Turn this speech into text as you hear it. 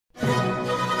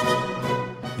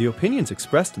The opinions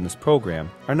expressed in this program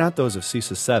are not those of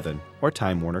CISA 7 or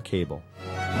Time Warner Cable.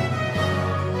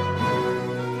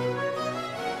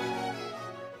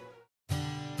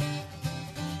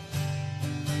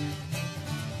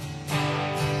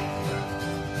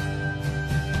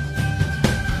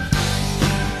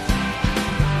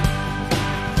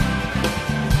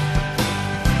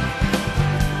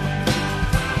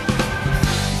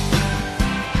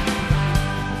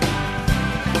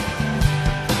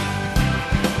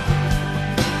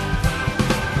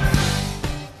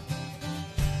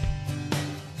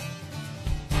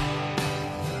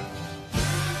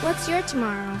 What's your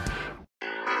tomorrow?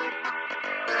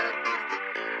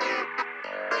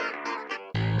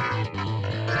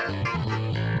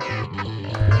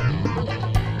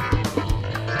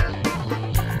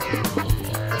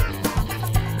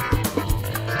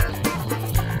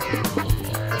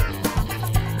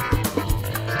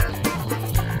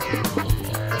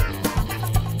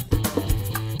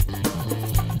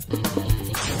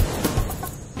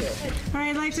 All right,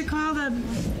 I'd like to call the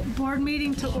board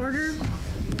meeting to order.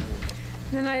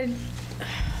 Then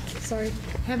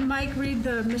have Mike read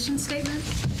the mission statement.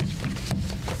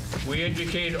 We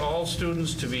educate all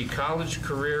students to be college,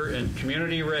 career, and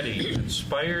community ready,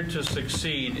 inspired to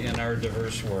succeed in our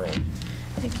diverse world.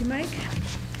 Thank you, Mike.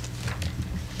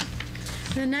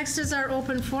 The next is our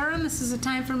open forum. This is a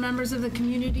time for members of the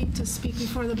community to speak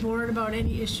before the board about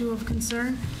any issue of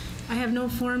concern. I have no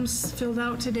forms filled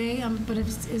out today, but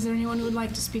is there anyone who would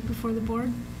like to speak before the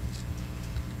board?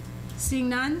 Seeing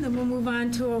none, then we'll move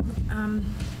on to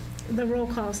the roll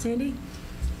call. Sandy?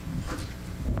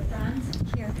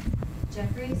 Franz? Here.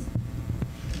 Jeffries?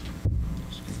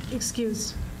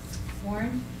 Excused.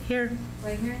 Warren? Here.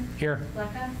 Wagner? Here.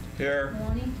 Blecka? Here.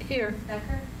 Maloney? Here.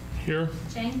 Becker? Here.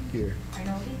 Chang? Here.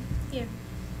 Arnoldi? Here.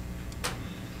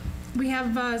 We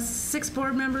have 6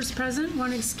 board members present,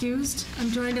 1 excused. I'm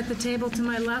joined at the table to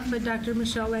my left by Dr.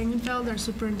 Michelle Langenfeld, our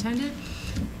superintendent.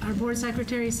 Our board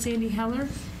secretary is Sandy Heller,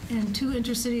 and 2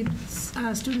 intercity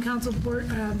student council board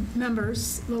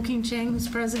members, Lokeen Chang, who's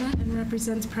president and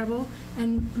represents Preble,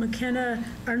 and McKenna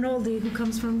Arnoldi, who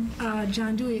comes from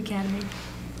John Dewey Academy.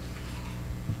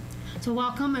 So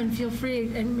welcome, and feel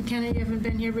free, and McKenna, you haven't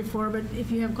been here before, but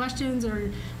if you have questions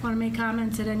or want to make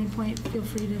comments at any point, feel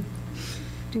free to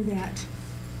do that.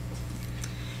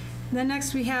 Then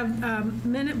next we have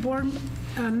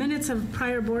minutes of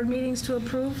prior board meetings to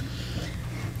approve.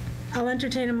 I'll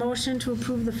entertain a motion to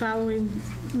approve the following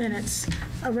minutes.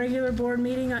 A regular board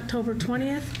meeting, October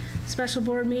 20th. Special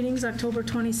board meetings, October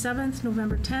 27th,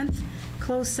 November 10th.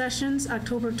 Closed sessions,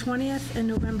 October 20th and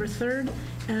November 3rd.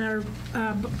 And our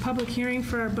public hearing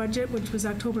for our budget, which was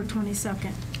October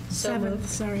 22nd. So moved.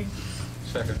 Sorry.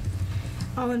 Second.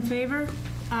 All in favor?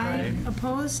 Aye.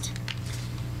 Opposed?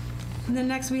 And then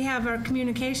next we have our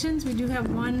communications. We do have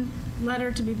 1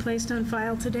 letter to be placed on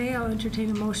file today. I'll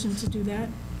entertain a motion to do that.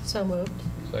 So moved.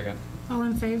 Second. All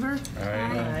in favor?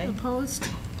 Aye. Opposed?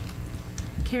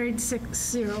 Carried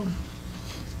 6-0.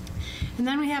 And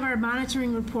then we have our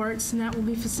monitoring reports, and that will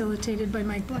be facilitated by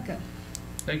Mike Blecka.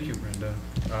 Thank you, Brenda.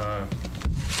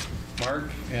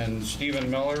 Mark and Stephen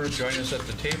Miller join us at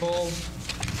the table.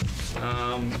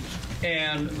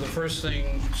 And the first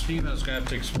thing Stephen is going to have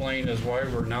to explain is why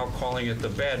we're now calling it the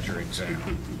Badger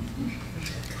exam.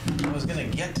 I was going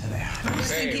to get to that. I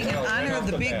was thinking in honor of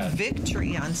the big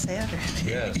victory on Saturday.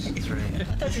 Yes, that's right.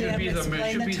 It Should be the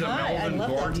Melvin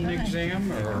Gordon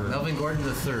exam, or Melvin Gordon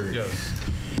III. yes.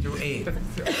 Through 8.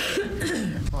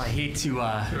 Well, I hate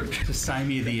to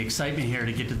stymie the excitement here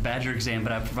to get to the Badger exam,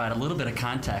 but I provide a little bit of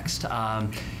context.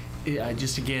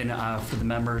 Just again, for the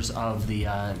members of the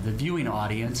viewing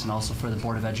audience and also for the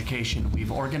Board of Education,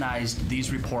 we've organized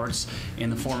these reports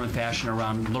in the form and fashion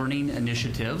around learning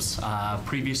initiatives.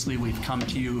 Previously, we've come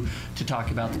to you to talk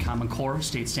about the Common Core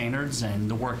state standards and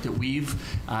the work that we've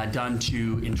done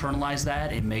to internalize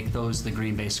that and make those the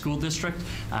Green Bay School District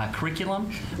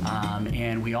curriculum.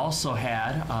 And we also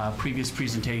had a previous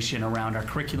presentation around our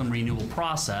curriculum renewal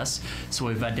process. So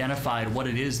we've identified what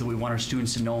it is that we want our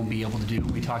students to know and be able to do.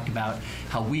 We talked about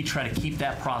how we try to keep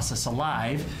that process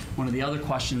alive. One of the other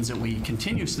questions that we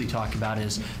continuously talk about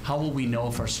is how will we know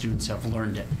if our students have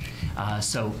learned it?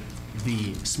 So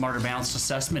the Smarter Balanced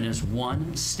Assessment is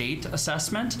one state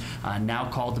assessment, now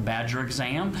called the Badger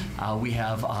exam. We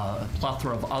have a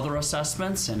plethora of other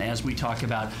assessments, and as we talk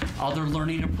about other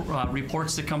learning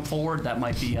reports that come forward, that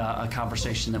might be a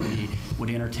conversation that we would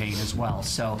entertain as well.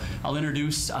 So I'll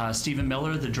introduce Stephen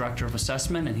Miller, the Director of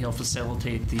Assessment, and he'll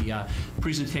facilitate the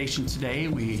presentation today.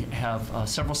 We have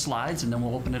several slides, and then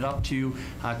we'll open it up to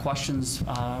questions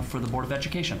for the Board of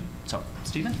Education. So,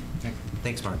 Stephen?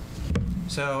 Thanks, Mark.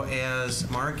 So as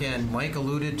Mark and Mike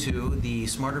alluded to, the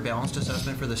Smarter Balanced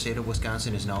Assessment for the state of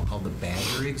Wisconsin is now called the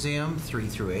Badger Exam, 3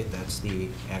 through 8. That's the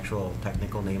actual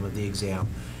technical name of the exam.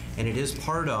 And it is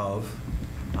part of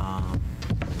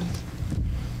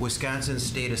Wisconsin's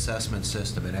state assessment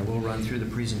system. And I will run through the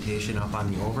presentation up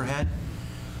on the overhead.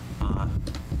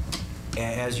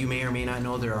 As you may or may not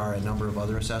know, there are a number of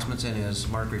other assessments, and as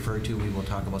Mark referred to, we will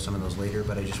talk about some of those later,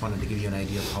 but I just wanted to give you an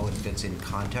idea of how it fits in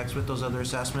context with those other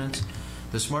assessments.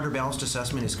 The Smarter Balanced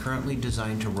Assessment is currently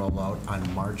designed to roll out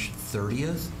on March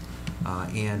 30th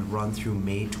and run through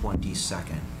May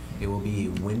 22nd. It will be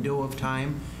a window of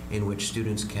time in which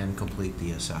students can complete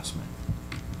the assessment.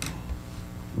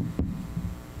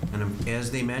 And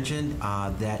as they mentioned,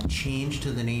 that change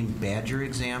to the name Badger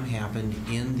Exam happened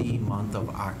in the month of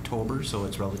October, so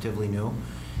it's relatively new.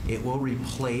 It will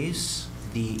replace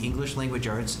the English Language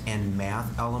Arts and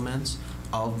Math elements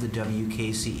of the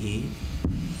WKCE.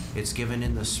 It's given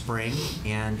in the spring,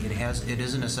 and it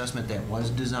is an assessment that was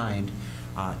designed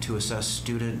to assess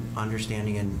student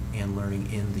understanding and learning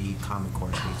in the Common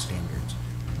Core state standards.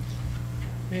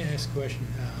 May I ask a question,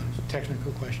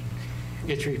 technical question?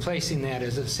 It's replacing that.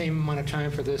 Is it the same amount of time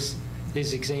for these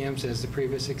exams as the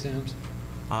previous exams?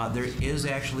 There is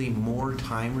actually more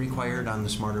time required on the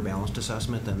Smarter Balanced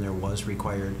Assessment than there was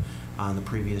required on the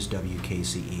previous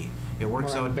WKCE. It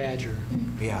works out. Badger.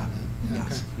 Yeah. Okay.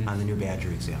 Yes. On the new Badger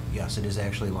exam. Yes, it is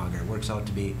actually longer. It works out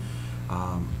to be.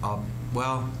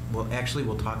 Well, actually,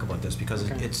 we'll talk about this because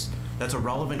that's a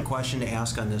relevant question to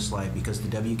ask on this slide, because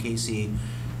the WKC,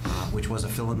 which was a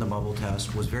fill-in-the-bubble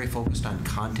test, was very focused on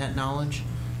content knowledge,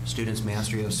 students'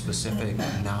 mastery of specific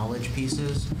knowledge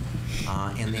pieces,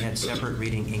 and they had separate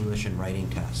reading, English, and writing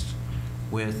tests.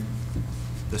 With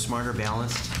the Smarter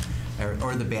Balanced,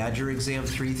 or the Badger exam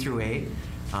 3 through 8,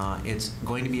 it's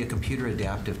going to be a computer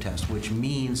adaptive test, which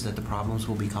means that the problems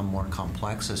will become more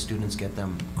complex as students get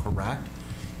them correct,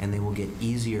 and they will get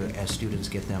easier as students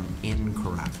get them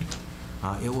incorrect.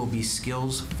 It will be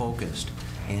skills focused,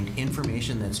 and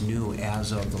information that's new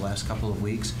as of the last couple of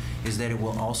weeks is that it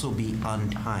will also be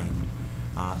untimed.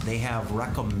 They have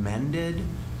recommended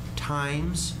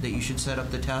times that you should set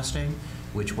up the testing,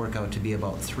 which work out to be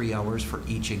about 3 hours for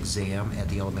each exam at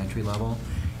the elementary level,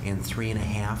 and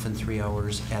 3.5 and 3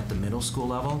 hours at the middle school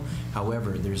level.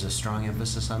 However, there's a strong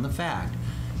emphasis on the fact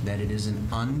that it is an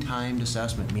untimed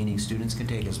assessment, meaning students can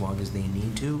take as long as they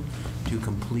need to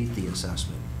complete the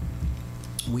assessment.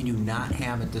 We do not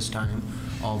have at this time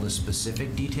all the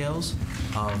specific details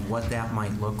of what that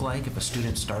might look like. If a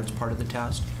student starts part of the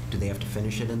test, do they have to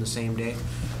finish it in the same day?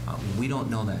 We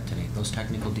don't know that today. Those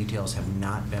technical details have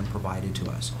not been provided to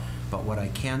us. But what I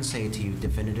can say to you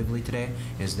definitively today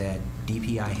is that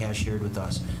DPI has shared with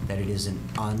us that it is an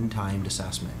untimed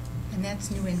assessment. And that's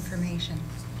new information.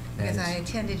 Because I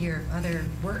attended your other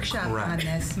workshop on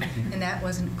this, and that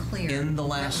wasn't clear. In the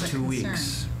last 2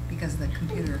 weeks. Because of the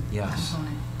computer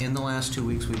component. In the last 2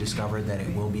 weeks, we discovered that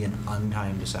it will be an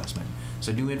untimed assessment.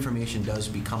 So new information does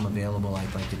become available,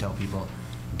 I'd like to tell people,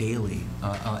 daily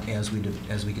as we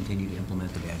continue to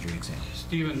implement the Badger exam.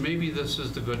 Stephen, maybe this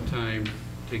is the good time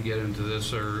to get into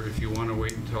this, or if you want to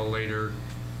wait until later.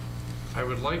 I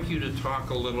would like you to talk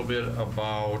a little bit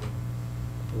about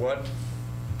what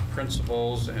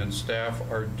principals and staff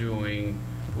are doing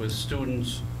with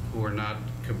students who are not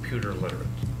computer literate.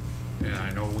 And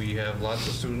I know we have lots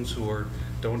of students who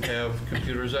don't have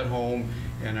computers at home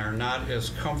and are not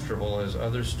as comfortable as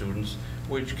other students,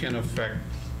 which can affect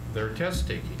their test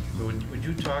taking. Would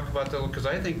you talk about that? Because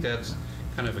I think that's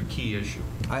kind of a key issue.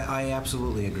 I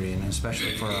absolutely agree, and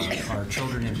especially for our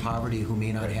children in poverty who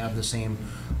may not have the same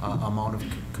amount of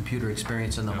computer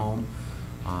experience in the home.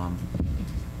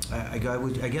 I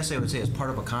guess I would say as part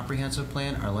of a comprehensive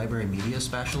plan, our library media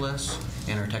specialists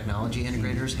and our technology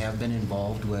integrators have been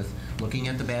involved with looking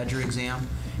at the Badger exam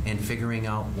and figuring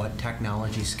out what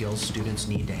technology skills students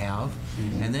need to have,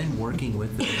 and then working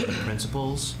with the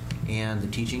principals and the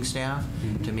teaching staff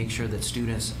to make sure that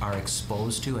students are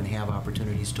exposed to and have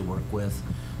opportunities to work with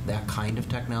that kind of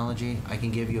technology. I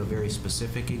can give you a very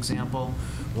specific example.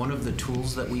 One of the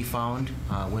tools that we found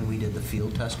when we did the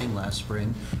field testing last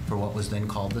spring for what was then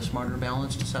called the Smarter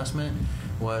Balanced Assessment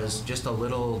was just a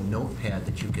little notepad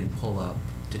that you can pull up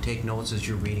to take notes as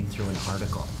you're reading through an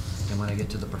article. And when I get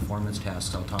to the performance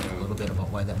tasks, I'll talk a little bit about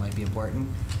why that might be important.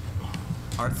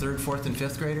 Our 3rd, 4th, and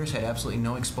 5th graders had absolutely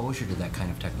no exposure to that kind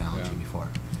of technology before.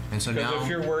 And so now, if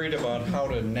you're worried about how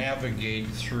to navigate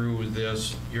through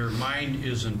this, your mind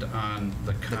isn't on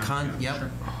the content.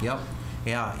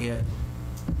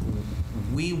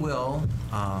 We will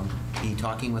be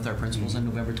talking with our principals on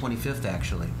November 25th,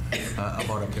 actually,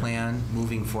 about a plan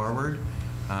moving forward.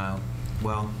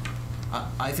 Well,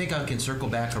 I think I can circle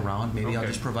back around. Maybe I'll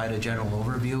Okay. just provide a general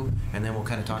overview, and then we'll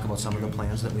kind of talk about some of the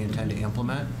plans that we intend to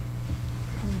implement.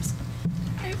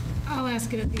 I'll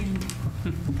ask it at the end.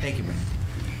 Thank you, Brandon.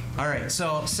 All right,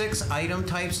 so 6 item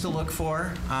types to look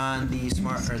for on the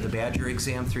the Badger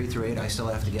exam 3 through 8. I still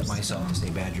have to get myself to say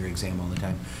Badger exam all the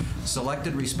time.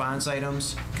 Selected response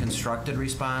items, constructed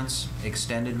response,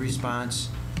 extended response,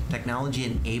 technology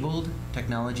enabled,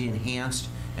 technology enhanced,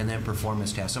 and then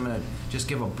performance tasks. I'm going to just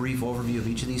give a brief overview of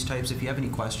each of these types. If you have any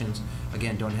questions,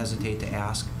 again, don't hesitate to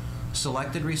ask.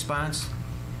 Selected response,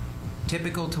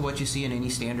 typical to what you see in any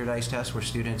standardized test where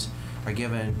students are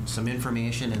given some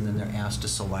information and then they're asked to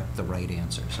select the right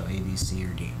answer, so A, B, C, or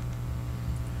D.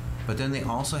 But then they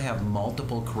also have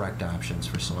multiple correct options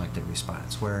for selected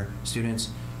response, where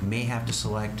students may have to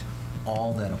select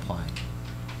all that apply,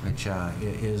 which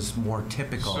is more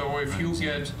typical. So if you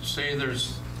exams. get, say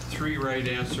there's 3 right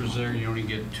answers there, you only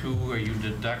get 2, are you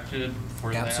deducted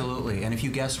for that? Absolutely, and if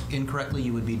you guess incorrectly,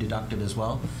 you would be deducted as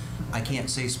well. I can't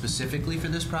say specifically for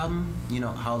this problem,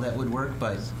 how that would work,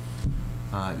 but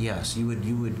yes, you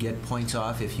would get points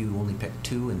off if you only picked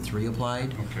 2 and 3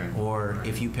 applied. Okay. Or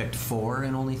if you picked 4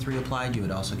 and only 3 applied, you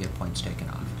would also get points taken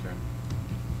off.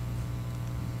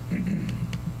 Okay.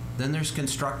 Then there's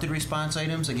constructed response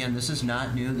items. Again, this is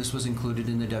not new. This was included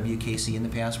in the WKC in the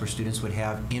past, where students would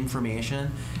have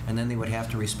information and then they would have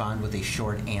to respond with a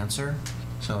short answer.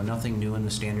 So nothing new in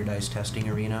the standardized testing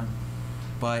arena.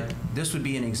 But this would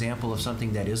be an example of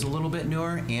something that is a little bit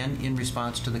newer and in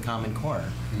response to the Common Core,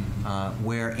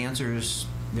 where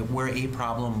a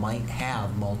problem might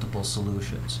have multiple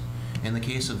solutions. In the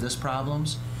case of this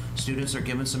problems, students are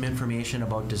given some information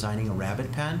about designing a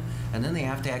rabbit pen, and then they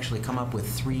have to actually come up with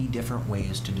 3 different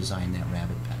ways to design that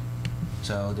rabbit pen.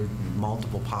 So there are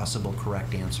multiple possible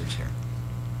correct answers here.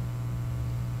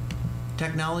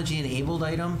 Technology-enabled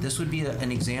item, this would be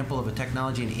an example of a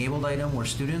technology-enabled item where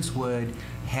students would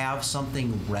have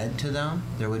something read to them.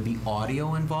 There would be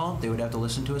audio involved. They would have to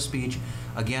listen to a speech.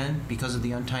 Again, because of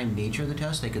the untimed nature of the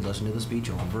test, they could listen to the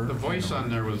speech over. The voice on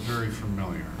there was very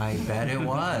familiar. I bet it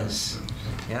was.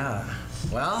 Yeah.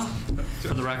 Well,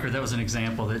 For the record, that was an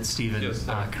example that Stephen Yes,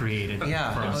 created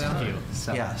Yeah. for us Oh, to yeah. view.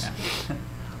 So, Yes. yeah.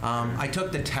 I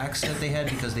took the text that they had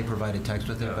because they provided text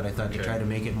with it, but I thought to Okay. try to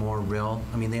make it more real.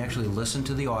 I mean, they actually listen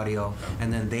to the audio,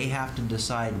 and then they have to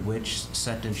decide which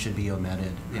sentence should be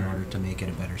omitted in order to make it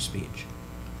a better speech.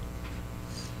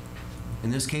 In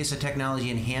this case, a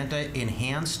technology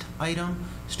enhanced item,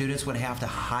 students would have to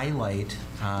highlight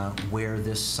where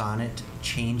this sonnet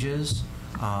changes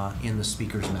in the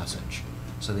speaker's message.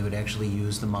 So they would actually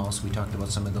use the mouse. We talked about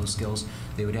some of those skills.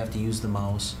 They would have to use the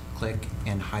mouse, click,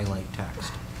 and highlight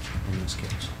text in this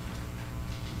case.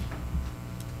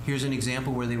 Here's an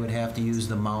example where they would have to use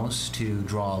the mouse to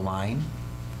draw a line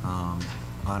on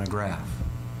a graph.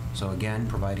 So again,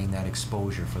 providing that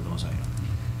exposure for those items.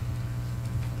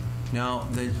 Now,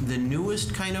 the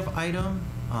newest kind of item,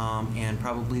 and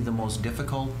probably the most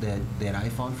difficult that I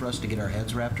found for us to get our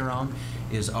heads wrapped around,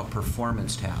 is a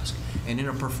performance task. And in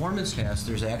a performance task,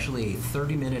 there's actually a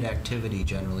 30-minute activity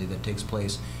generally that takes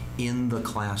place in the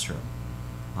classroom.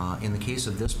 In the case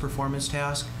of this performance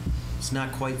task, it's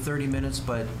not quite 30 minutes,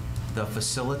 but the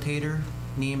facilitator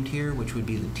named here, which would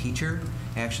be the teacher,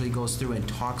 actually goes through and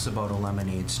talks about a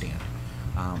lemonade stand.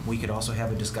 We could also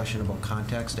have a discussion about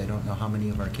context. I don't know how many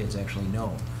of our kids actually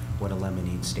know what a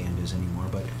lemonade stand is anymore,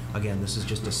 but again, this is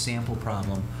just a sample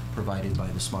problem provided by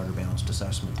the Smarter Balanced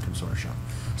Assessment Consortium.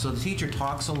 So the teacher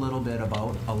talks a little bit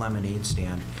about a lemonade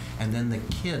stand, and then the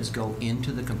kids go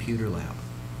into the computer lab.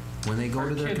 When they go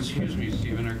to their computer... Excuse me,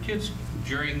 Stephen, are kids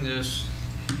during this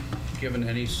given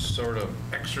any sort of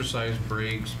exercise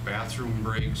breaks, bathroom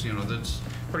breaks? That's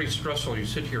pretty stressful. You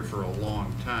sit here for a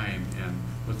long time and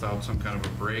without some kind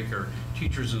of a break. Are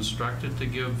teachers instructed to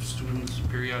give students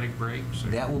periodic breaks?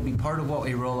 That will be part of what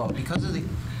we roll out.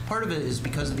 Part of it is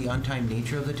because of the untimed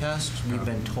nature of the test. We've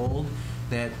been told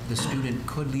that the student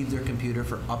could leave their computer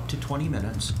for up to 20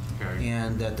 minutes, Okay.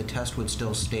 and that the test would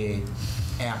still stay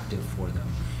active for them.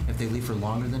 If they leave for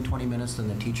longer than 20 minutes, then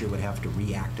the teacher would have to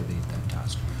reactivate that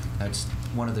test. That's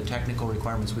one of the technical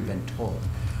requirements we've been told.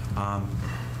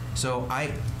 So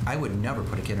I would never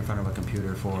put a kid in front of a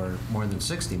computer for more than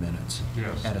 60 minutes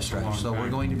Yes, at a it's a stretch. long So we're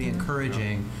time. going to be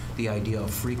encouraging the idea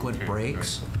of frequent Okay,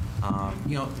 breaks,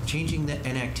 changing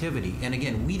an activity. And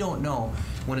again, we don't know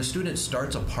when a student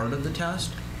starts a part of the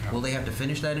test, will they have to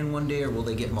finish that in one day or will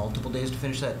they get multiple days to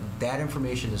finish that? That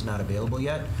information is not available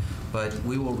yet, but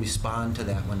we will respond to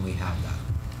that when we have that.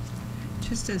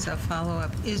 Just as a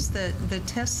follow-up, is the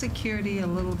test security a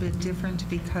little bit different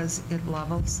because it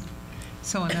levels?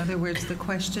 So in other words, the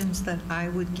questions that I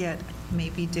would get may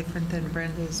be different than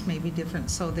Brenda's, may be different,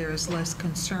 so there is less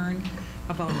concern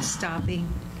about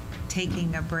stopping,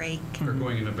 taking a break. Or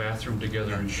going in the bathroom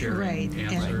together and sharing Right,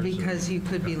 answers. and because you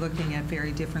could be looking at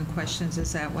very different questions,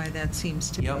 is that why that seems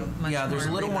to be Yep. much Yeah, there's a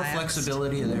more little more relaxed?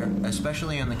 flexibility there,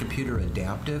 especially on the computer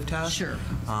adaptive test. Sure.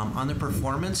 On the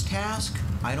performance task,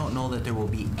 I don't know that there will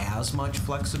be as much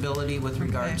flexibility with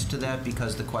regards to that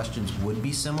because the questions would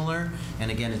be similar.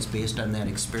 And again, it's based on that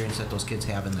experience that those kids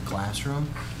have in the classroom.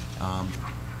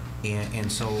 And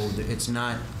so it's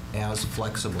not as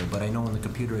flexible. But I know in the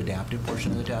computer adaptive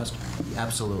portion of the test,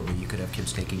 absolutely, you could have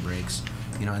kids taking breaks,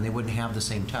 and they wouldn't have the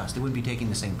same test. They wouldn't be taking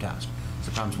the same test.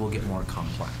 Sometimes we'll get more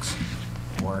complex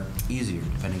or easier,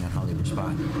 depending on how they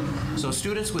respond. So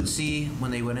students would see, when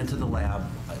they went into the lab,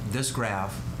 this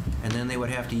graph, and then they would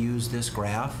have to use this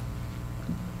graph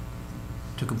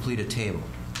to complete a table.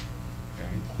 Okay.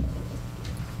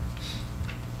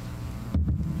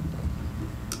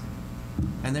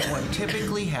 And then what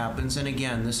typically happens, and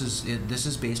again, this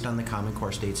is based on the Common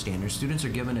Core State Standards, students are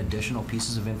given additional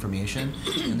pieces of information,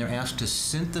 and they're asked to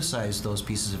synthesize those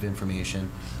pieces of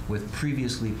information with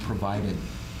previously provided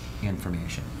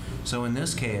information. So in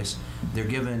this case, they're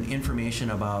given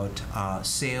information about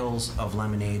sales of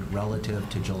lemonade relative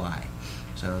to July.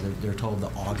 So they're told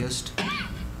the August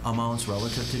amounts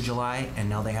relative to July, and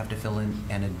now they have to fill in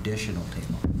an additional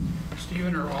table.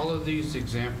 Stephen, are all of these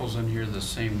examples in here the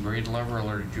same grade level,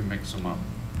 or did you mix them up?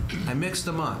 I mixed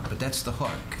them up, but that's the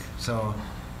hook. So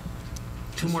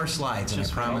 2 more slides, and I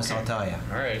promise I'll tell you.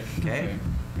 All right. Okay?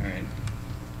 All right.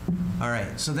 All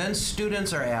right, so then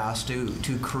students are asked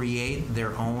to create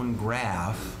their own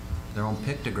graph, their own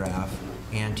pictograph,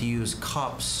 and to use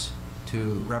cups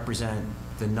to represent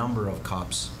the number of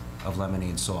cups of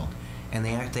lemonade sold. And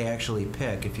they have to actually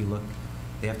pick, if you look,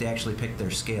 they have to actually pick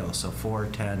their scale, so 4,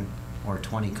 10, or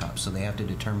 20 cups, so they have to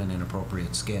determine an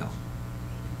appropriate scale.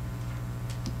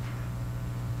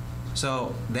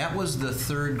 So that was the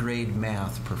 3rd grade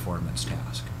math performance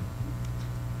task.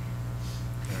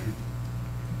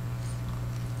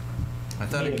 I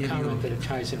thought I'd You give made a you... comment that it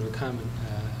ties in with Common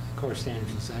Core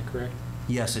Standards, is that correct?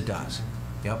 Yes, it does.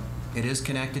 Yep. It is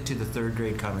connected to the 3rd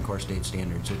grade Common Core State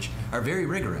Standards, which are very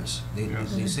rigorous.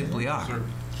 They simply are.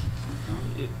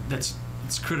 It's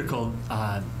critical.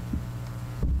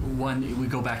 One, we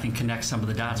go back and connect some of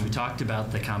the dots. We talked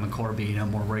about the Common Core being a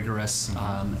more rigorous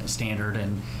standard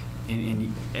and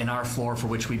in our floor for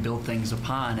which we build things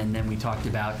upon, and then we talked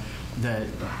about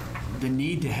the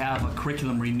need to have a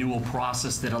curriculum renewal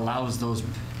process that allows those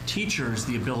teachers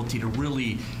the ability to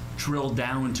really drill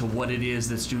down to what it is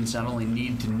that students not only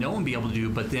need to know and be able to do,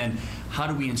 but then how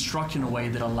do we instruct in a way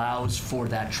that allows for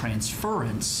that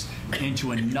transference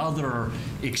into another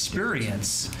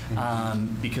experience,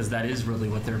 because that is really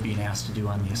what they're being asked to do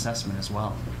on the assessment as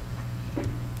well.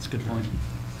 That's a good point.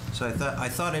 So I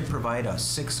thought I'd provide a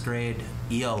 6th grade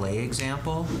ELA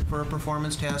example for a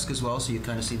performance task as well, so you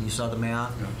kind of see, you saw the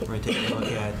math. We're going to take a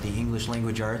look at the English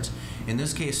language arts. In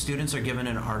this case, students are given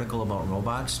an article about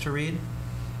robots to read,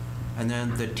 and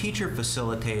then the teacher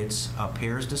facilitates a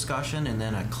pairs discussion and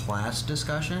then a class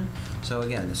discussion. So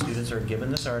again, the students are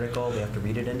given this article, they have to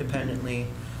read it independently,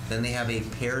 then they have a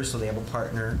pairs, so they have a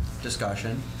partner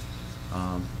discussion.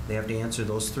 They have to answer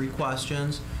those 3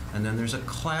 questions, and then there's a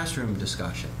classroom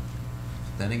discussion.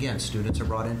 Then again, students are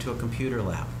brought into a computer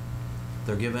lab.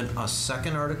 They're given a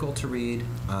 2nd article to read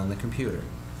on the computer.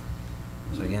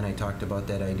 So again, I talked about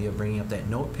that idea of bringing up that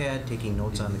notepad, taking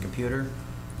notes on the computer.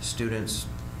 Students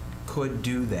could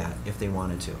do that if they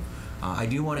wanted to. I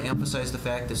do want to emphasize the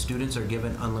fact that students are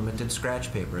given unlimited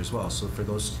scratch paper as well. So for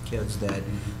those kids that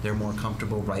they're more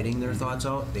comfortable writing their thoughts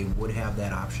out, they would have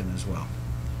that option as well.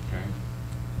 Okay.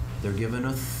 They're given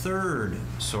a 3rd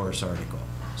source article.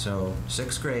 So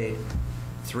 6th grade,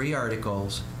 3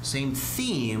 articles, same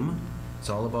theme. It's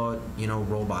all about,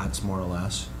 robots more or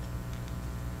less.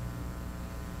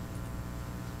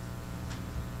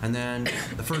 And then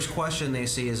the first question they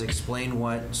see is explain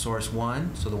what source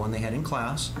 1, so the one they had in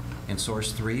class, and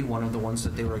source 3, one of the ones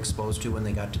that they were exposed to when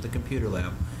they got to the computer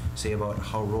lab, say about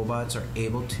how robots are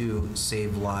able to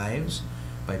save lives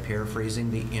by paraphrasing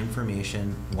the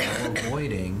information while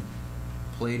avoiding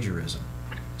plagiarism.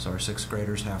 So our 6th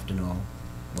graders have to know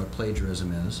what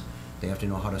plagiarism is. They have to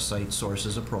know how to cite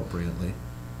sources appropriately.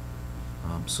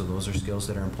 So those are skills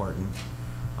that are important.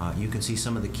 You can see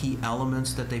some of the key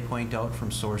elements that they point out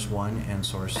from source 1 and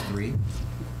source 3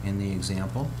 in the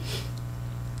example.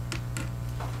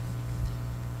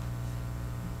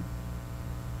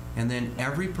 And then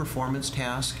every performance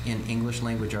task in English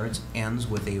language arts ends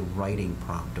with a writing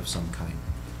prompt of some kind.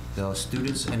 The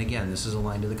students, and again, this is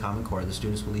aligned to the Common Core, the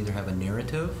students will either have a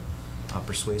narrative, a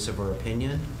persuasive or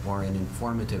opinion, or an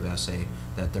informative essay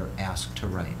that they're asked to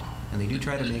write. And they do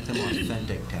try to make them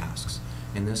authentic tasks.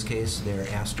 In this case, they're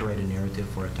asked to write a narrative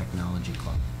for a technology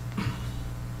club.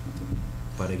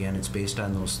 But again, it's based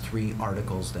on those 3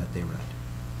 articles that they read.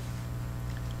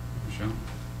 Michelle?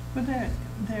 With that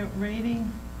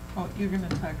rating, oh, you're going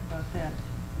to talk about that.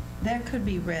 That could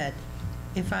be read.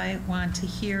 If I want to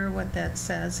hear what that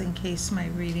says in case my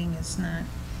reading is not,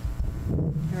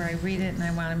 or I read it and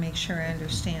I want to make sure I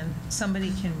understand,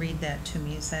 somebody can read that to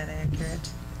me. Is that accurate?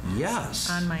 Yes.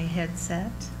 On my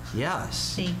headset?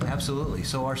 Yes, Thank you. absolutely.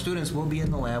 So our students will be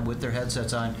in the lab with their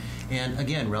headsets on. And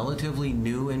again, relatively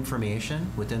new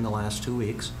information within the last 2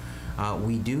 weeks.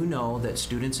 We do know that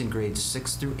students in grades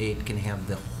 6 through 8 can have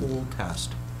the whole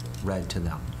test read to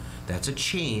them. That's a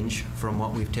change from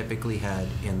what we've typically had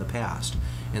in the past.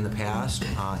 In the past,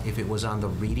 if it was on the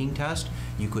reading test,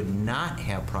 you could not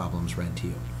have problems read to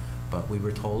you. But we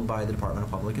were told by the Department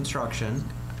of Public Instruction,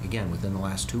 again, within the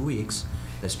last 2 weeks,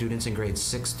 that students in grades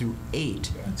 6 through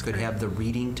 8 could have the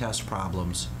reading test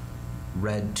problems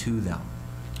read to them.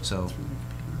 So,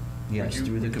 yes,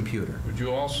 through the computer. Would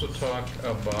you also talk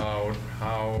about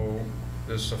how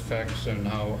this affects and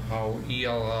how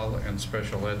ELL and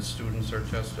special ed students are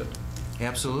tested?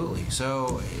 Absolutely.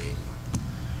 So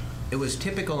it was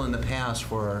typical in the past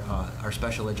for our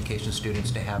special education students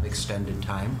to have extended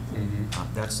time.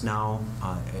 That's now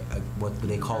what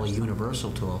they call a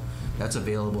universal tool. That's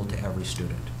available to every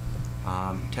student.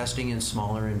 Testing in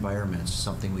smaller environments,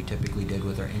 something we typically did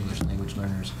with our English language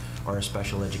learners or our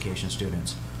special education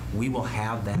students. We will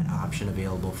have that option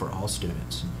available for all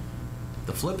students.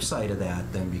 The flip side of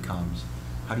that then becomes,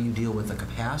 how do you deal with the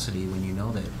capacity when you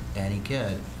know that any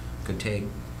kid could take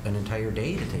an entire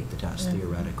day to take the test,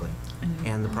 theoretically?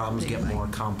 And the problems get more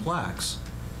complex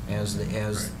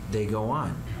as they go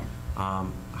on.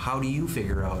 How do you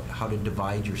figure out how to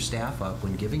divide your staff up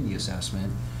when giving the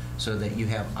assessment so that you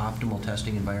have optimal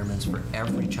testing environments for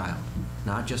every child,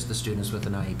 not just the students with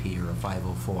an IEP or a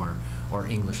 504 or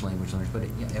English language learners, but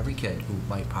every kid who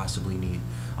might possibly need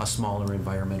a smaller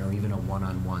environment or even a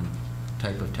one-on-one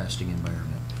type of testing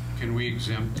environment. Can we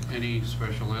exempt any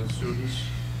special ed students?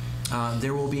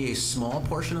 There will be a small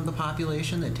portion of the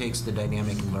population that takes the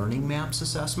Dynamic Learning Maps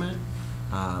assessment,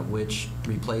 which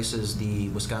replaces the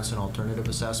Wisconsin Alternative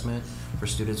Assessment for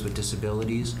students with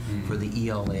disabilities for the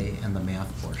ELA and the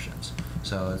math portions.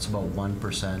 So it's about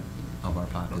 1% of our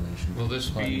population. Will this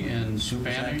be in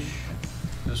Spanish?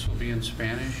 This will be in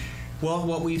Spanish? Well,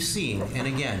 what we've seen, and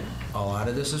again, a lot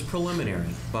of this is preliminary,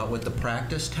 but with the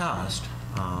practice test,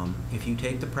 if you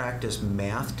take the practice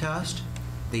math test,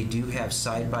 they do have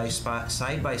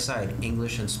side-by-side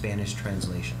English and Spanish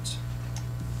translations.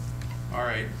 All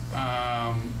right.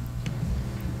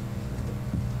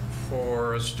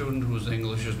 For a student whose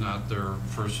English is not their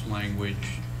first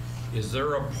language, is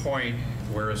there a point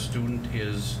where a student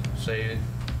is, say,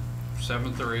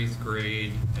 7th or 8th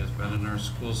grade, has been in our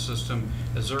school system,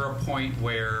 is there a point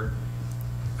where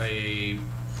a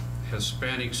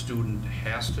Hispanic student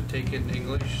has to take it in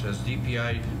English? Has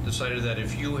DPI decided that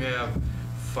if you have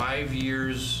 5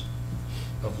 years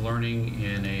of learning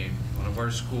in one of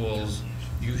our schools,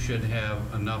 you should have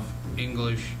enough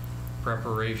English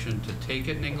preparation to take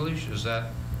it in English? Is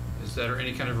that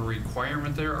any kind of a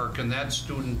requirement there, or can that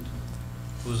student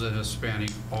who's a Hispanic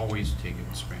always take it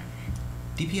in Spanish?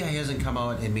 DPI hasn't come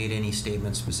out and made any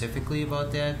statement specifically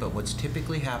about that, but what's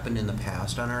typically happened in the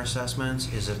past on our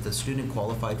assessments is if the student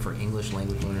qualified for English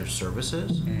Language Learners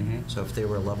Services, so if they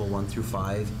were a level 1 through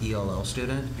 5 ELL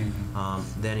student,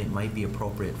 then it might be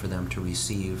appropriate for them to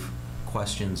receive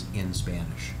questions in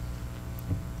Spanish.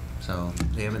 So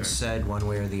they haven't said one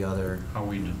way or the other how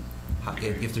we do.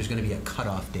 If there's going to be a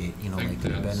cutoff date, like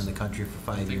they've been in the country for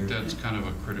 5 years. I think that's kind of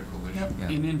a critical issue. Yeah.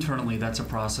 And internally, that's a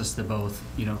process that both,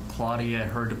 Claudia,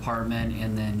 her department,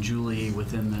 and then Julie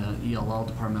within the ELL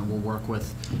department will work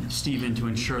with Stephen to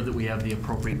ensure that we have the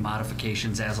appropriate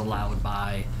modifications as allowed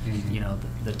by,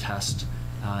 the test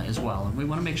as well. And we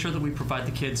want to make sure that we provide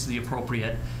the kids the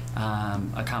appropriate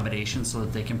accommodations so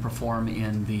that they can perform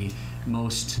in the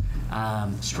most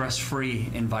stress-free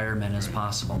environment as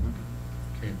possible.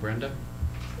 Okay, Brenda?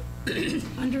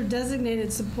 Under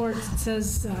designated supports, it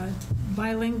says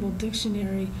bilingual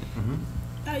dictionary.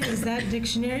 Is that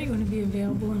dictionary going to be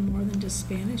available in more than just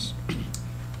Spanish?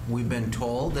 We've been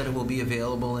told that it will be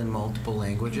available in multiple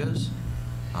languages.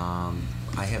 I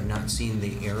have not seen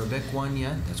the Arabic one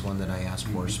yet. That's one that I asked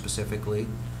for specifically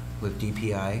with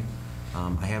DPI.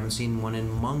 I haven't seen one in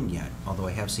Hmong yet, although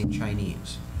I have seen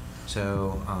Chinese.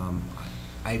 So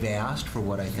I've asked for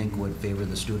what I think would favor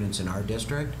the students in our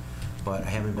district, but I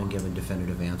haven't been given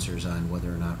definitive answers on whether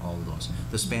or not all of those.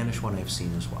 The Spanish one I've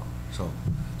seen as well. So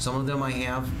some of them I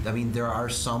have. I mean, there are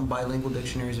some bilingual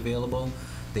dictionaries available.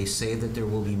 They say that there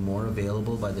will be more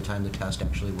available by the time the test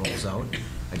actually rolls out.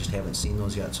 I just haven't seen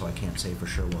those yet, so I can't say for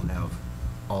sure we'll have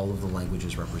all of the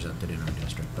languages represented in our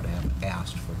district, but I have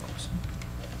asked for those.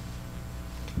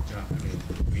 Yeah, I mean,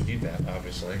 we need that,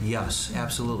 obviously. Yes,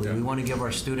 absolutely. Yeah. We want to give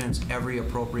our students every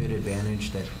appropriate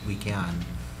advantage that we can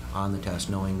on the test,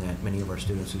 knowing that many of our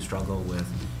students who struggle with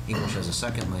English as a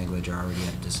second language are already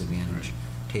at a disadvantage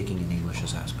taking an English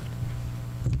assessment.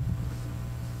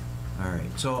 All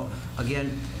right, so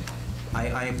again,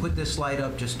 I put this slide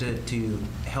up just to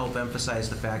help emphasize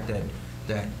the fact that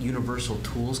that universal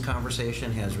tools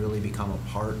conversation has really become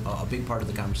a big part of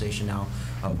the conversation now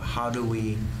of how do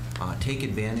we take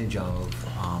advantage of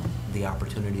the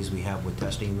opportunities we have with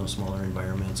testing in those smaller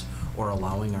environments, or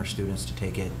allowing our students to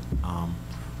take it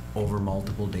over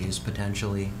multiple days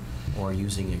potentially, or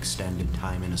using extended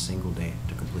time in a single day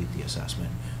to complete the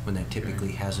assessment, when that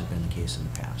typically hasn't been the case in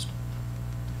the past.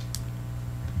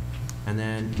 And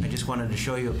then I just wanted to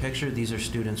show you a picture. These are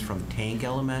students from Tank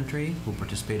Elementary who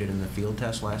participated in the field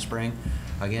test last spring.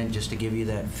 Again, just to give you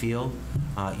that feel,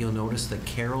 you'll notice the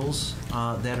carols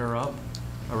that are up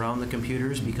around the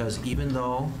computers, because even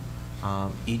though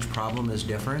each problem is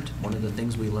different, one of the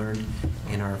things we learned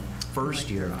in our first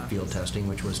year of field testing,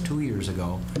 which was 2 years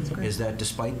ago, is that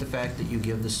despite the fact that you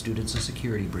give the students a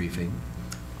security briefing,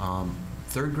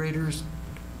 third graders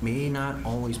may not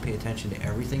always pay attention to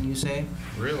everything you say.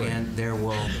 Really? And there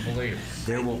will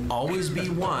always be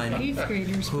one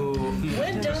who...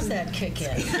 When does that kick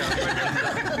in?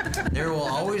 There will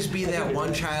always be that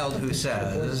one child who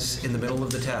says, in the middle of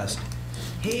the test,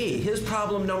 hey, his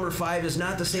problem number 5 is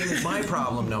not the same as my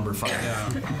problem number 5.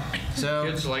 Yeah. So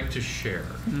kids like to share.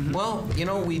 Well, you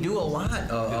know, we do a lot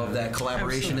of that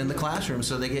collaboration in the classroom,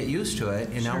 so they get used to it,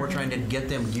 and now we're trying to get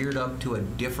them geared up to a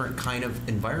different kind of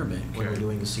environment when we're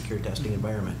doing a secure testing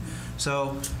environment.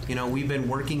 So, you know, we've been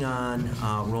working on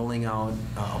rolling out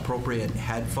appropriate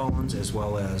headphones as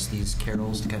well as these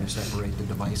carols to kind of separate the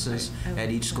devices at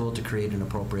each school to create an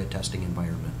appropriate testing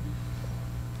environment.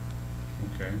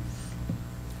 Okay.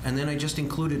 And then I just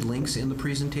included links in the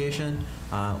presentation.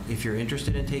 If you're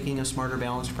interested in taking a Smarter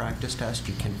Balanced Practice Test,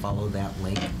 you can follow that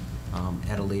link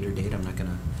at a later date. I'm not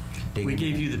going to dig We into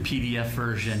gave that. you the PDF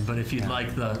version, but if you'd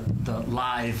like the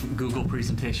live Google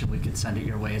presentation, we could send it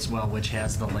your way as well, which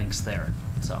has the links there.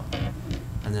 So.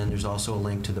 And then there's also a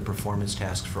link to the performance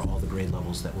tasks for all the grade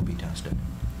levels that will be tested,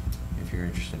 if you're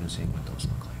interested in seeing what those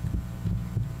look like.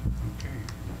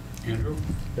 Okay. Andrew?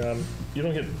 You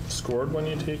don't get scored when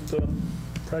you take the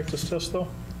practice test, though?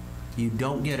 You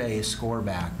don't get a score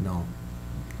back, no.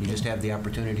 You just have the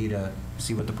opportunity to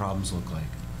see what the problems look like.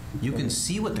 You can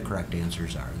see what the correct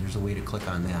answers are. There's a way to click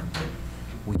on that, but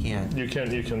we can't. You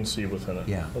can see within it.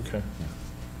 Yeah. Okay.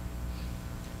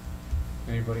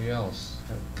 Anybody else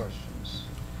have questions?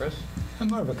 Chris?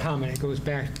 More of a comment. It goes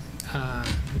back,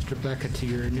 Mr. Beckett, to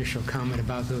your initial comment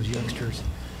about those youngsters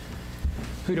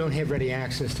who don't have ready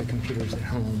access to computers at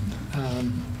home.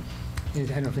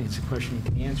 I don't think it's a question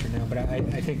you can answer now, but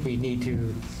I think we need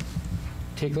to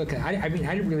take a look at it. I mean,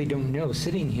 I really don't know,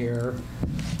 sitting here,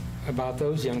 about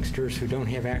those youngsters who don't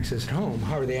have access at home.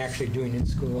 How are they actually doing in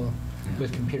school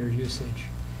with computer usage?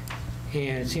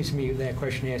 And it seems to me that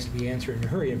question has to be answered in a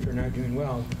hurry. If they're not doing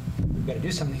well, we've got to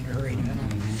do something in a hurry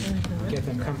to get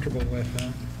them comfortable with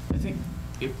I think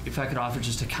if I could offer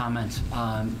just a comment,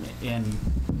 and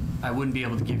I wouldn't be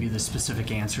able to give you the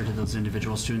specific answer to those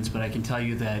individual students, but I can tell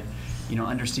you that, you know,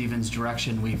 under Stephen's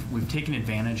direction, we've taken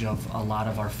advantage of a lot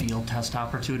of our field test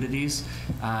opportunities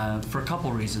for a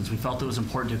couple reasons. We felt it was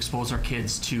important to expose our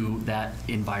kids to that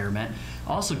environment.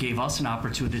 Also gave us an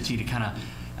opportunity to kind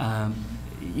of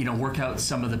you know, work out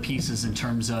some of the pieces in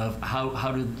terms of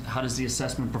how does the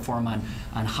assessment perform on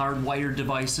hardwired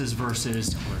devices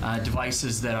versus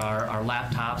devices that are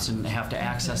laptops and have to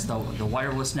access the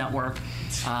wireless network,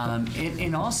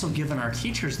 and also given our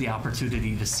teachers the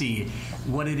opportunity to see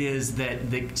what it is that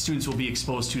the students will be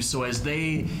exposed to, so as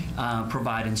they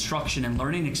provide instruction and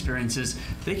learning experiences,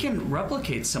 they can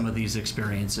replicate some of these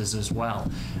experiences as well.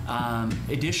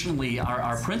 Additionally,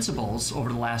 our principals over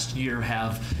the last year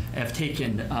have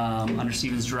taken, under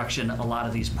Stephen's direction, a lot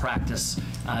of these practice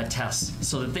tests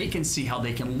so that they can see how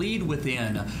they can lead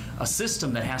within a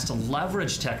system that has to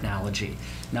leverage technology.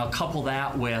 Now, couple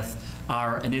that with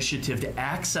our initiative to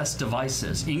access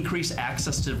devices, increase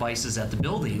access to devices at the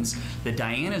buildings that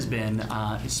Diane has been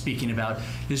speaking about,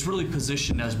 has really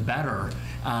positioned us better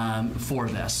for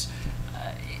this.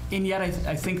 And yet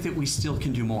I think that we still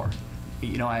can do more.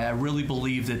 You know, I really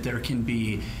believe that there can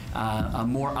be a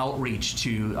more outreach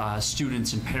to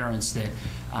students and parents that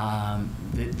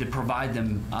provide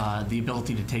them the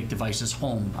ability to take devices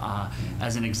home,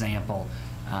 as an example.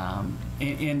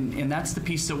 And that's the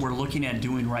piece that we're looking at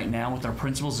doing right now with our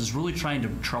principals, is really trying to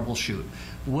troubleshoot.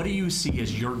 What do you see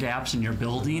as your gaps in your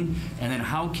building, and then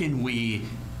how can we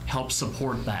help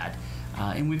support that?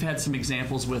 And we've had some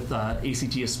examples with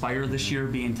ACT Aspire this year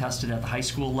being tested at the high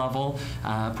school level,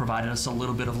 provided us a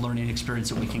little bit of learning experience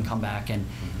that we can come back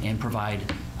and provide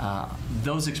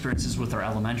those experiences with our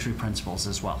elementary principals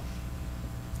as well.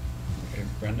 Okay,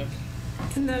 Brenda?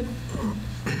 In the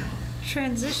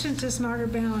transition to Smarter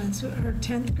Balance, our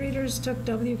 10th graders took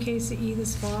WKCE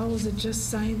this fall. Was it just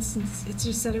science? It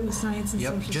just said it was science and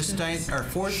social studies. Our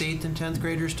 4th, 8th, and 10th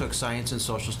graders took science and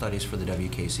social studies for the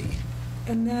WKCE.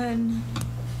 And then,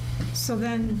 so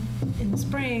then in the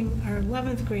spring, our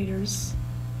 11th graders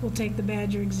will take the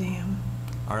Badger exam.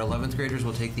 Our 11th graders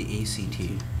will take the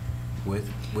ACT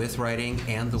with writing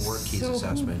and the work keys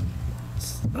assessment.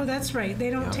 Oh, that's right.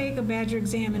 They don't take a Badger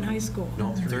exam in high school.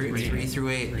 No, 3 through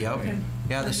 8. Yep. Okay.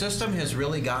 Yeah, the system has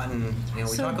really gotten,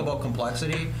 we talk about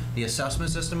complexity. The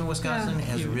assessment system in Wisconsin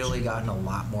has really gotten a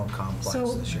lot more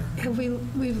complex this year. Have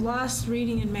we've lost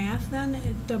reading and math then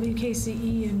at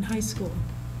WKCE in high school?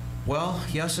 Well,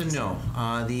 yes and no.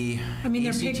 The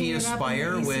ACT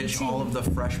Aspire, which all of the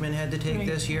freshmen had to take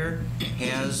this year,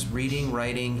 has reading,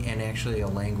 writing, and actually a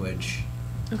language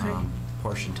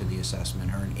portion to the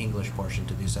assessment, or an English portion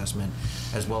to the assessment,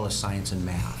 as well as science and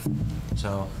math.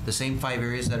 So the same 5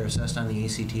 areas that are assessed on the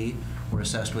ACT were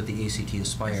assessed with the ACT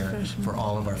Aspire for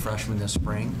all of our freshmen this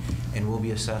spring, and will be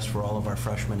assessed for all of our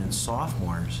freshmen and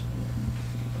sophomores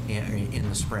in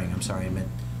the spring. I'm sorry, I meant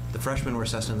the freshmen were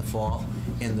assessed in the fall.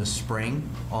 In the spring,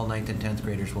 all 9th and 10th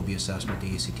graders will be assessed with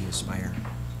the ACT Aspire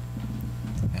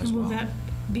as well. Will that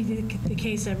be the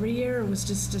case every year, or was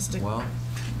just a... Well,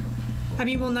 I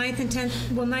mean, will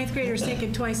 9th graders take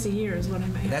it twice a year is what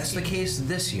I'm asking. That's the case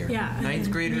this year. Yeah.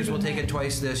 9th graders will take it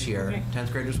twice this year. Okay.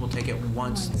 10th graders will take it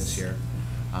once this year.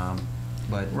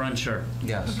 But we're unsure.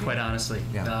 Yes. Quite honestly.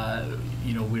 Yeah.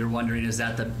 We were wondering, is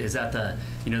that the the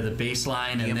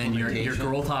baseline and then your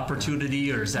growth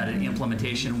opportunity, or is that an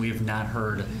implementation we have not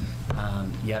heard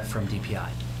yet from DPI?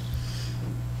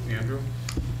 Andrew?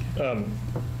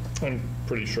 I'm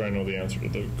pretty sure I know the answer to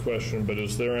the question, but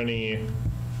was there any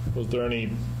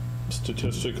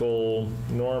statistical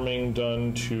norming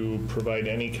done to provide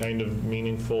any kind of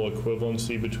meaningful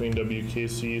equivalency between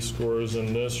WKCE scores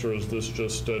and this, or is this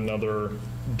just another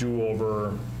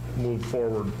do-over, move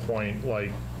forward point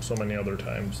like so many other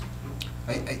times?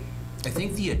 I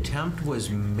think the attempt was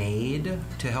made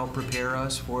to help prepare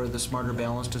us for the Smarter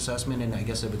Balanced assessment, and I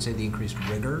guess I would say the increased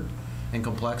rigor and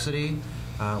complexity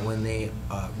when they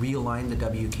realigned the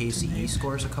WKCE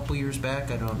scores a couple years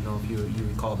back. I don't know if you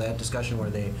recall that discussion,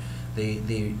 where they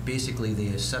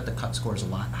basically set the cut scores a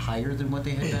lot higher than what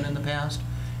they had done in the past,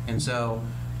 and so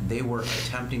they were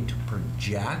attempting to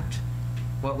project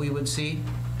what we would see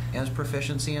as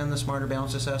proficiency on the Smarter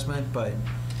Balanced assessment, but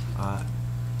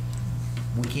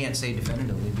we can't say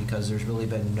definitively because there's really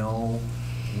been no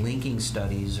linking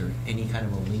studies or any kind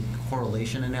of a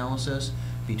correlation analysis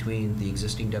between the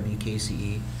existing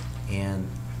WKCE and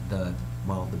the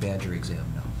Badger exam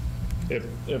now.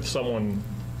 If someone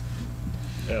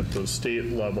at the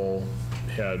state level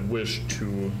had wished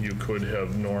to, you could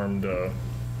have normed a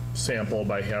sample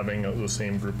by having the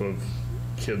same group of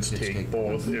kids take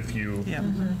both.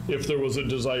 If there was a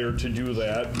desire to do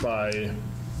that by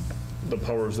the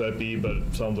powers that be, but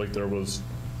it sounds like there was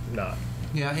not.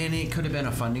 Yeah, and it could have been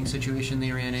a funding situation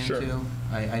they ran into. Sure.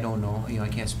 I don't know. I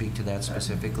can't speak to that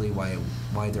specifically,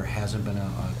 why there hasn't been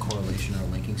a correlation or a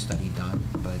linking study done,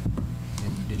 but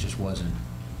it just wasn't.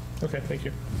 Okay, thank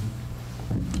you.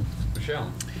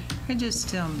 Michelle? I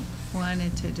just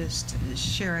wanted to just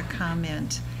share a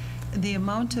comment. The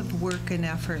amount of work and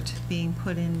effort being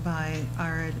put in by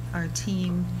our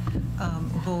team,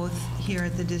 both here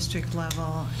at the district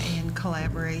level in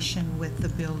collaboration with the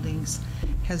buildings,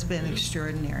 has been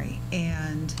extraordinary.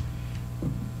 And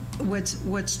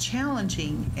what's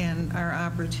challenging, and our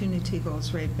opportunity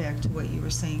goes right back to what you were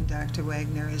saying, Dr.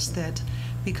 Wagner, is that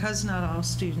because not all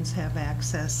students have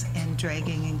access, and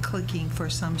dragging and clicking for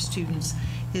some students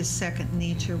is second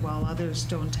nature while others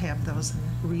don't have those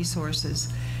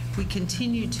resources, we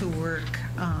continue to work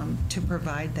to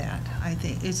provide that. I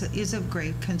think is of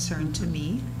great concern to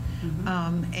me.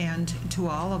 And to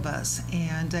all of us.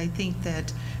 And I think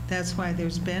that's why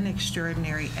there's been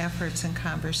extraordinary efforts and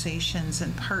conversations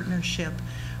and partnership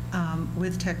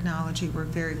with technology. We're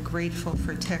very grateful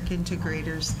for tech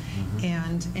integrators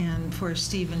and for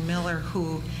Stephen Miller,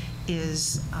 who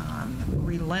is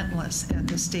relentless at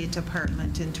the State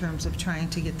Department in terms of trying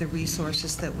to get the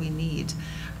resources that we need.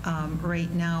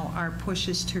 Right now, our push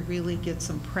is to really get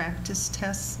some practice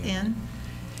tests in,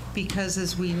 because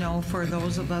as we know, for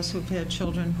those of us who've had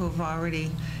children who've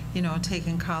already,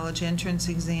 taken college entrance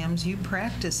exams, you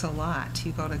practice a lot.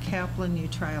 You go to Kaplan, you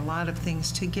try a lot of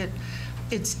things to get,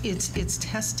 it's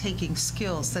test-taking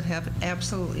skills that have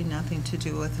absolutely nothing to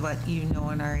do with what you know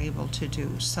and are able to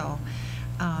do. So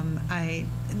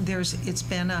it's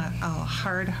been a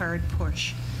hard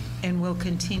push, and will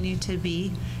continue to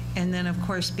be. And then, of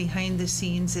course, behind the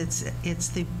scenes, it's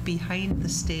the behind the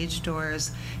stage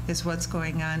doors is what's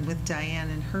going on with Diane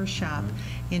and her shop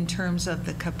in terms of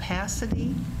the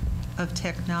capacity of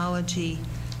technology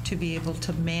to be able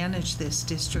to manage this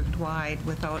district-wide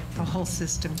without the whole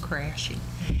system crashing.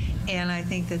 And I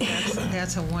think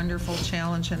that's a wonderful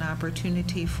challenge and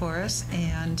opportunity for us,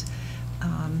 and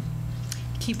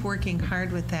keep working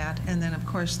hard with that. And then, of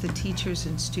course, the teachers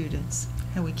and students,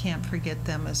 and we can't forget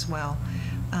them as well.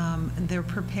 They're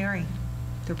preparing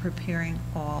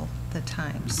all the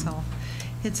time. So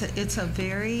it's a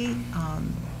very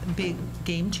big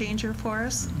game changer for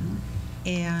us,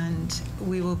 and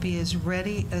we will be as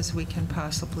ready as we can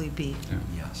possibly be. Yeah.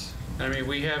 Yes. I mean,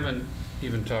 we haven't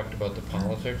even talked about the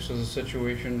politics of the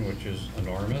situation, which is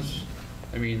enormous.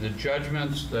 I mean, the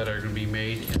judgments that are going to be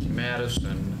made in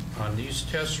Madison on these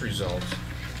test results,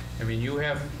 I mean, you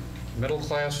have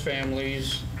middle-class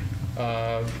families,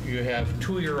 you have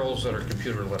 2-year-olds that are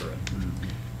computer literate.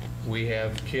 We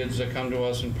have kids that come to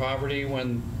us in poverty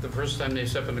when the first time they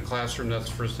step in the classroom, that's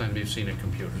the first time they've seen a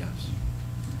computer. Yes.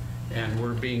 And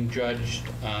we're being judged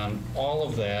on all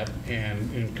of that,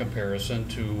 and in comparison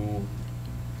to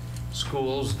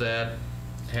schools that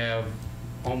have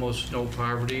almost no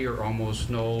poverty or almost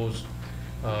no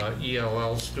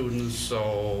ELL students.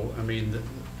 So, I mean,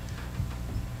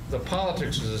 the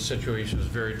politics of the situation is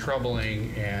very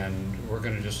troubling, and we're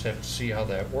going to just have to see how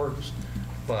that works.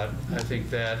 But I think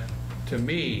that, to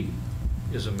me,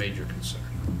 is a major concern.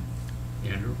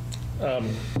 Andrew? Are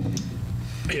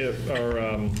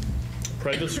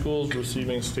private schools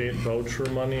receiving state voucher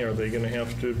money, are they going to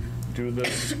have to do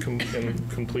this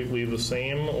completely the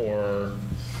same, or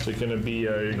is it going to be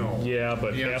a yeah,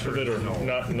 but half of it, or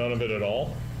none of it at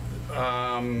all?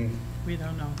 We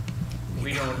don't know.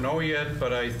 We don't know yet,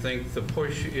 but I think the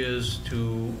push is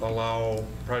to allow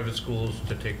private schools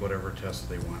to take whatever test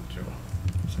they want to.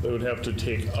 So they would have to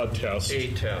take a test.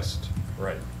 A test,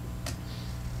 right.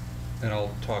 And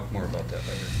I'll talk more about that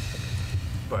later.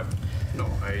 But no,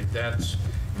 that's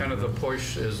kind of the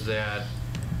push, is that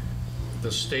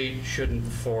the state shouldn't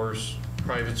force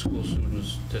private school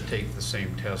students to take the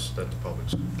same test that the public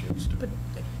school kids do.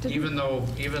 Even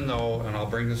though, and I'll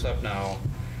bring this up now,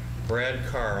 Brad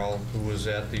Carl, who was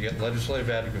at the Legislative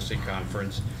Advocacy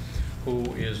Conference, who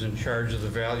is in charge of the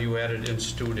Value Added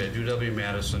Institute at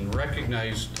UW-Madison,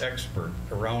 recognized expert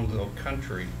around the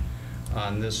country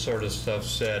on this sort of stuff,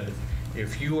 said,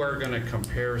 if you are going to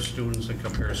compare students and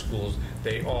compare schools,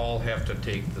 they all have to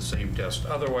take the same test.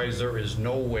 Otherwise, there is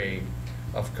no way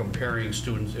of comparing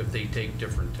students if they take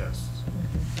different tests.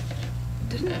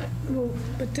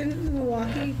 Didn't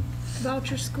Milwaukee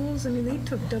voucher schools? I mean, they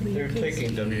took WKC. They're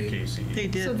taking WKC. They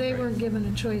did. So they weren't given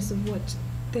a choice of what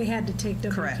they had to take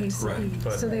WKC.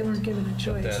 Correct. So they weren't given a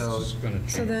choice. That's going to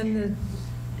change. So then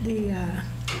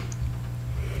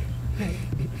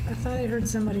I thought I heard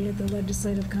somebody at the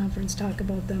legislative conference talk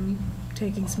about them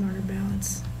taking Smarter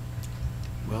Balance.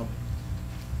 Well,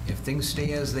 if things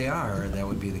stay as they are, that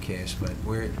would be the case, but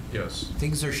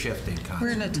things are shifting constantly.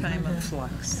 We're in a time of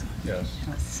flux.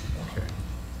 Yes. Okay.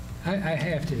 I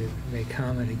have to make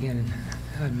comment again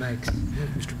on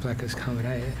Mr. Plecka's comment.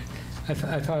 I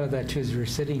thought of that too as we were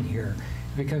sitting here.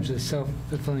 It becomes a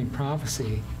self-fulfilling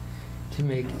prophecy to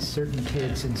make certain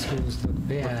kids in schools look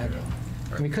bad.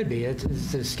 I mean, it could be. It's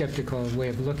a skeptical way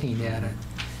of looking at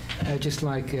it. Just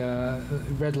like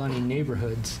redlining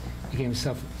neighborhoods became a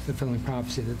self-fulfilling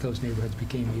prophecy, that those neighborhoods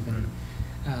became even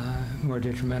more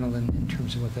detrimental in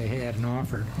terms of what they had and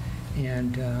offered.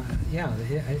 And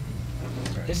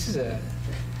this is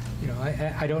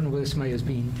I don't know whether somebody is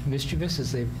being mischievous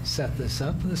as they've set this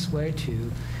up this way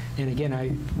to, and again,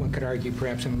 one could argue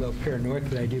perhaps I'm a little paranoid,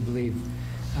 but I do believe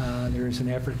there is an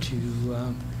effort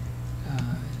to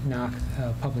knock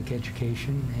public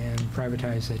education and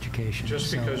privatize education.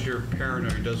 Just because you're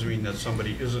paranoid doesn't mean that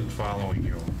somebody isn't following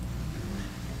you.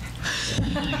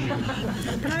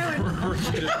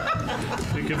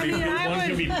 It could be, one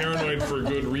can be paranoid for a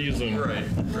good reason.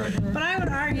 Right. But I would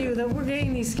argue that we're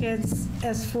getting these kids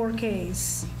as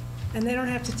 4Ks, and they don't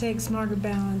have to take Smarter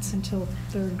Balance until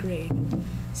 3rd grade.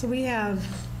 So we have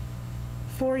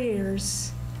 4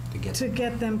 years to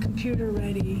get them computer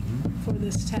ready for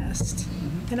this test.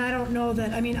 And I don't know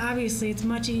that, I mean, obviously it's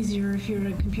much easier if you're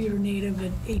a computer native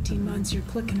at 18 months, you're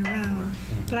clicking around.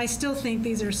 But I still think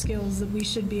these are skills that we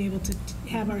should be able to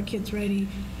have our kids ready.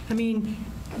 I mean,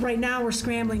 right now we're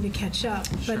scrambling to catch up,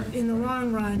 but in the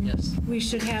long run, we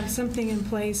should have something in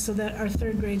place so that our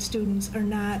 3rd grade students are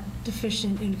not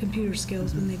deficient in computer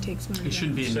skills when they take Smarter Balance. It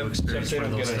shouldn't be a new experience for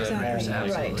those kids.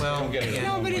 Absolutely.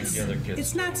 No, but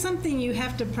it's not something you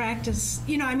have to practice.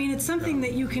 You know, I mean, it's something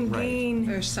that you can gain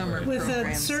with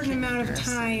a certain amount of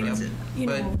time, you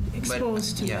know,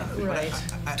 exposed to it. Right.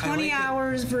 20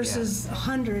 hours versus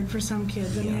 100 for some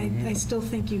kids. I mean, I still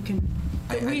think you can.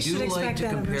 But we should expect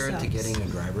that of ourselves. I do like to compare it to getting a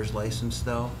driver's license,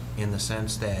 though, in the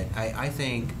sense that I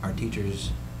think our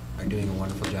teachers are doing a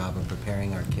wonderful job of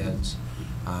preparing our kids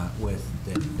with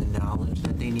the knowledge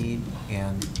that they need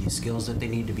and the skills that they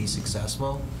need to be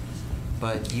successful.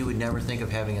 But you would never think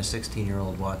of having a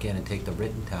 16-year-old walk in and take the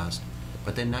written test,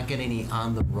 but then not get any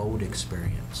on-the-road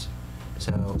experience.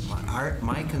 So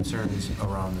my concerns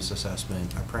around this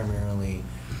assessment are primarily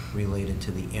related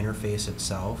to the interface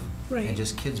itself. Right. And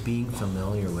just kids being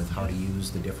familiar with how to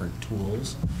use the different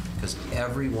tools, because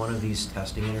every one of these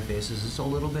testing interfaces is a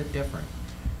little bit different.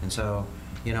 And so,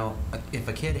 you know, if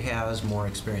a kid has more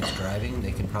experience driving,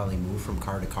 they can probably move from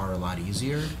car to car a lot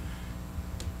easier.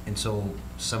 And so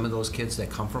some of those kids that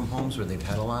come from homes where they've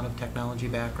had a lot of technology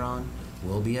background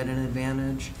will be at an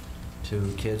advantage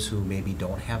to kids who maybe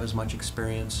don't have as much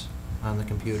experience on the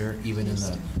computer, even in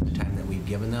the time that we've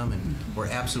given them, and we're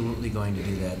absolutely going to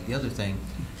do that. The other thing,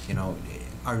 you know,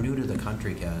 our new to the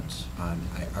country kids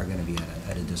are going to be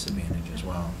at a disadvantage as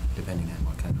well, depending on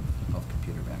what kind of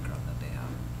computer background that they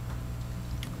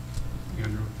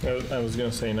have. I was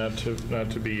going to say not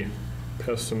to be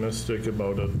pessimistic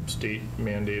about a state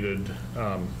mandated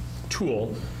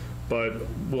tool, but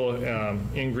we'll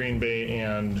in Green Bay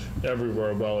and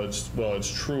everywhere. While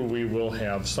it's true, we will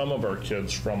have some of our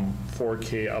kids from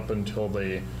 4K up until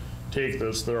they take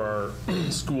this. There are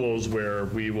schools where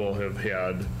we will have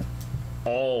had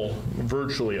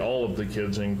virtually all of the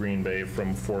kids in Green Bay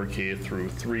from 4K through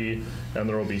 3, and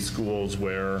there will be schools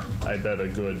where I bet a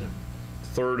good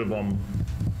third of them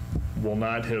will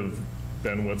not have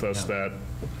been with us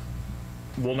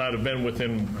will not have been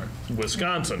within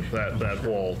Wisconsin that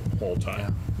whole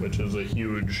time, which is a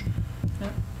huge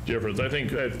difference. I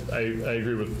think I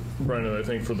agree with Brendan. I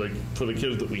think for the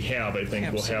kids that we have, I think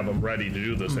we'll have them ready to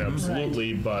do this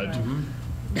absolutely. But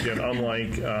again,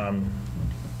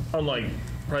 unlike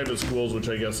private schools, which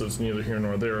I guess is neither here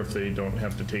nor there if they don't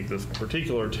have to take this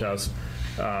particular test,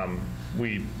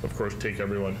 we of course take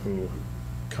everyone who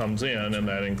comes in, and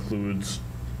that includes,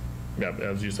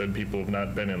 as you said, people who have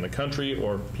not been in the country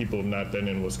or people who have not been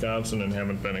in Wisconsin and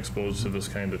haven't been exposed to this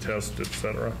kind of test, et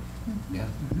cetera. Yeah.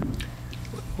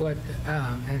 What,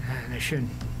 and I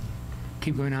shouldn't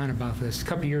keep going on about this. A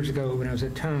couple years ago when I was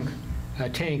at Tank,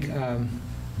 the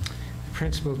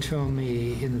principal told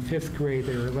me in the 5th grade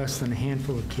there were less than a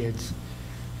handful of kids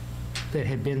that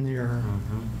had been there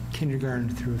kindergarten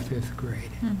through 5th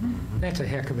grade. That's a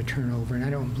heck of a turnover, and I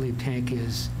don't believe Tank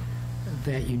is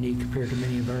that unique compared to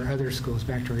many of our other schools.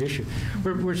 Back to our issue.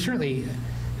 We're certainly,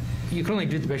 you can only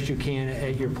do the best you can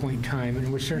at your point in time,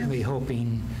 and we're certainly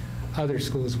hoping other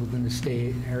schools within the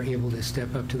state are able to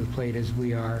step up to the plate as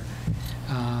we are.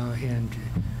 And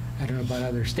I don't know about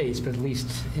other states, but at least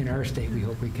in our state, we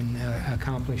hope we can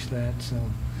accomplish that. So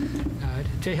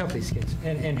to help these kids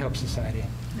and help society.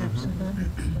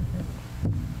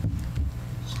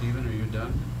 Stephen, are you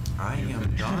done? I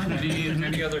am done.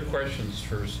 Any other questions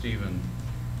for Stephen?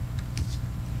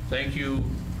 Thank you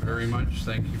very much.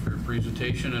 Thank you for your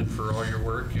presentation and for all your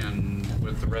work. And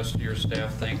with the rest of your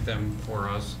staff, thank them for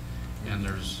us. And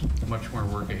there's much more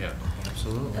work ahead.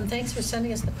 Absolutely. And thanks for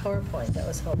sending us the PowerPoint. That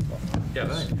was helpful.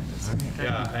 Yes.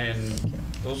 Yeah, and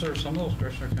some of those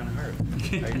questions are kind of hard.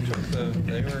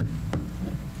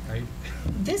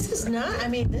 This is not, I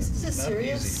mean, this is a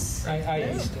serious. I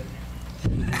aced it.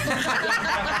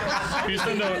 you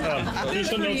send out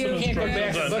some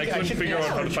instructions on, I couldn't figure out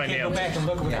how to find Go back answers. and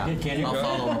look what I did, can you? I'll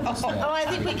follow up with staff. Oh, I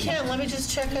think we can. Let me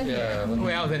just check on.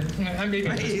 Well, then, maybe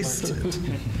I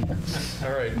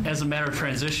All right. As a matter of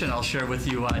transition, I'll share with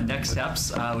you next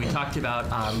steps. We talked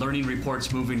about learning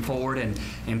reports moving forward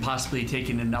and possibly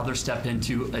taking another step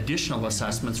into additional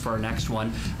assessments for our next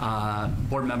one.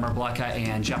 Board Member Blecka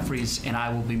and Jeffries and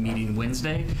I will be meeting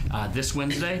this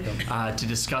Wednesday, to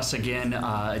discuss again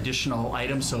additional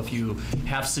items. So if you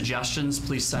have suggestions,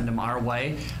 please send them our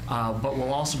way. But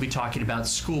we'll also be talking about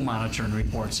school monitoring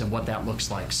reports and what that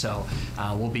looks like. So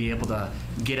we'll be able to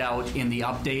get out in the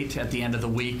update at the end of the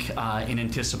week in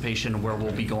anticipation of where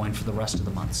we'll be going for the rest of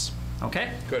the months.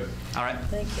 Okay? Good. All right.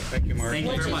 Thank you. Thank you, Mark. Thank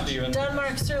you very much. Stephen.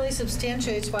 Denmark certainly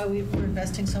substantiates why we're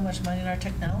investing so much money in our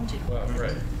technology. Well,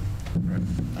 right.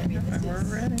 I mean, this We're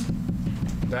is- ready.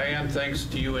 Diane, thanks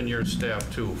to you and your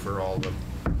staff, too, for all the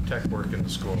tech work in the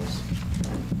schools.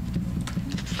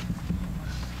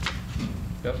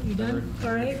 Yep. You done?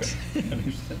 All right.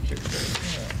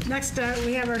 Next,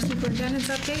 we have our superintendent's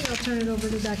update. I'll turn it over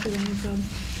to Dr. Langenfeld.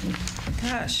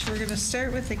 Gosh, we're going to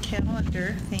start with the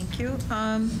calendar. Thank you.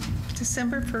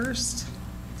 December 1st,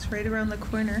 it's right around the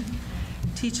corner.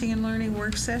 Teaching and Learning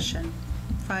Work Session,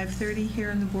 5:30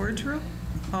 here in the boardroom.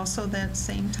 Also that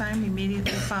same time,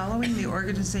 immediately following, the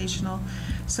Organizational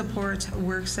Support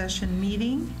Work Session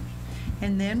meeting.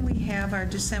 And then we have our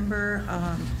December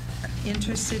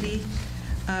intercity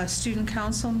Student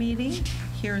Council meeting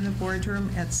here in the boardroom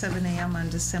at 7 a.m. on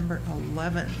December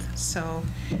 11th. So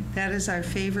that is our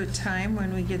favorite time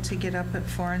when we get up at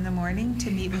 4 in the morning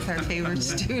to meet with our favorite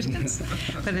students.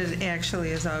 But it actually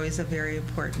is always a very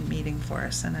important meeting for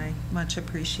us, and I much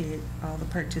appreciate all the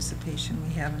participation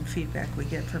we have and feedback we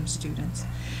get from students.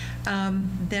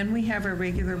 Then we have our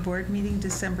regular board meeting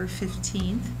December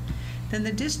 15th. Then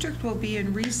the district will be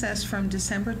in recess from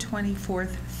December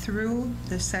 24th through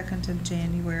the 2nd of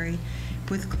January,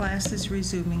 with classes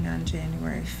resuming on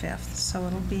January 5th. So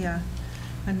it'll be a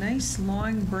nice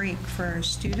long break for our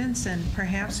students, and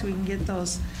perhaps we can get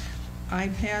those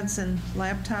iPads and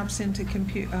laptops into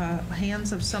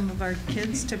hands of some of our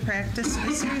kids to practice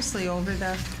seriously over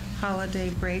the holiday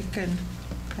break, and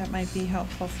that might be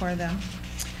helpful for them.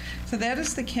 So that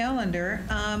is the calendar.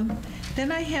 Then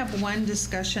I have one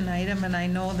discussion item, and I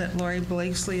know that Lori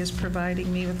Blakesley is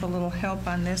providing me with a little help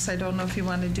on this. I don't know if you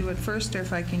want to do it first or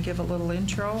if I can give a little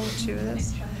intro to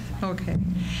this. Okay.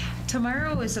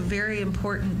 Tomorrow is a very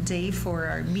important day for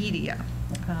our media.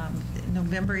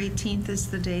 November 18th is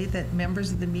the day that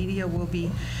members of the media will be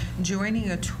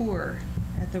joining a tour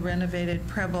at the renovated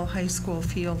Preble High School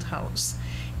field house.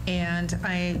 And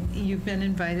you've been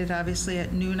invited, obviously,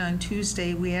 at noon on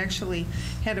Tuesday. We actually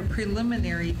had a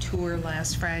preliminary tour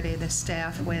last Friday. The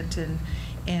staff went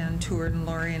and toured, and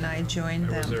Lori and I joined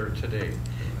them. I was there today.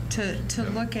 To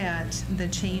look at the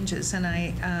changes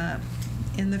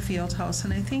in the field house.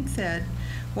 And I think that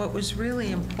what was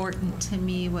really important to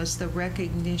me was the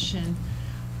recognition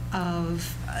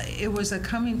of, it was a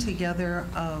coming together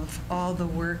of all the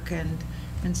work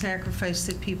and sacrifice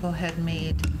that people had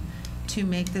made to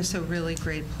make this a really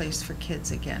great place for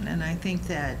kids again. And I think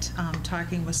that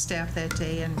talking with staff that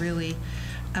day and really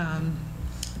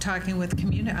talking with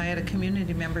community, I had a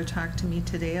community member talk to me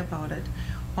today about it.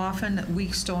 Often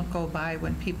weeks don't go by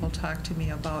when people talk to me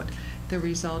about the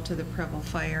result of the Preble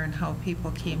fire and how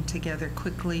people came together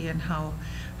quickly, and how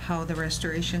the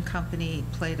restoration company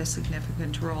played a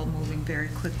significant role moving very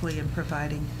quickly and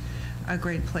providing a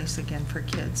great place again for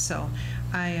kids. So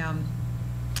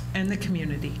and the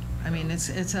community. I mean, it's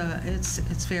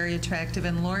very attractive.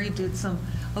 And Lori did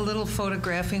a little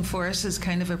photographing for us as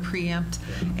kind of a preempt,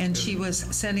 and she was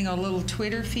sending a little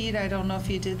Twitter feed. I don't know if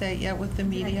you did that yet with the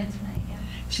media.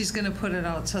 She's going to put it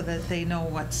out so that they know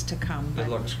what's to come. It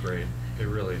looks great. It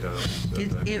really does.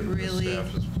 It really. The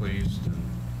staff is pleased.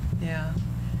 Yeah.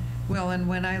 Well, and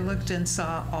when I looked and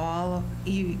saw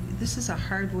this is a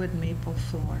hardwood maple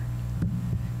floor.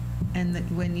 And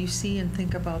when you see and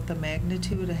think about the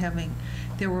magnitude of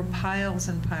there were piles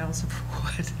and piles of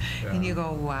wood, and you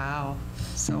go, wow.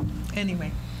 So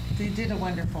anyway, they did a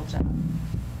wonderful job.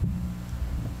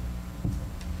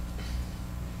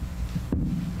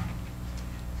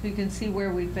 So you can see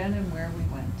where we've been and where we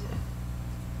went.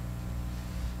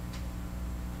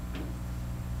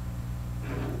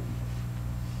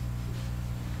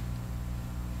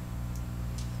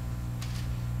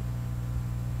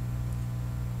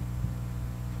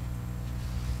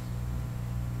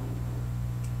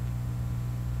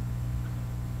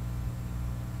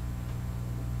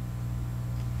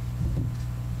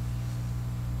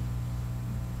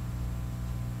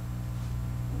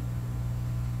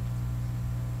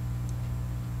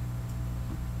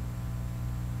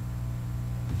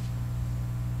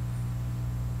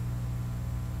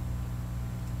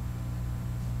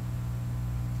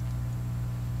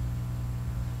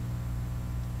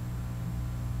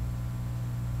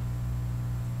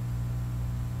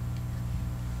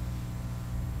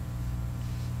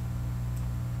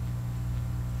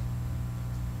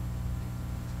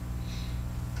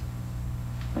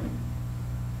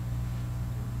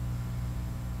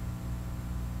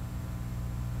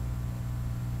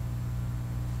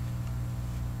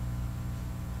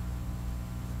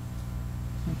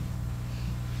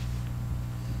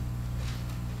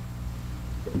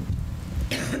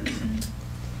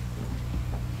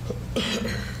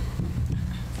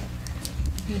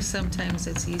 Sometimes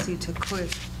it's easy to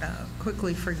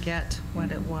quickly forget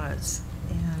what it was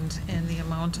and the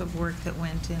amount of work that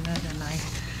went in it. And I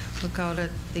look out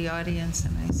at the audience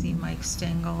and I see Mike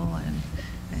Stengel, and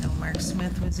I know Mark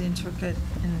Smith was intricate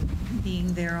in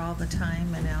being there all the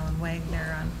time, and Alan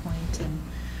Wagner on point, and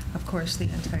of course the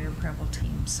entire Preble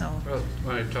team. So Well,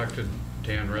 when I talked to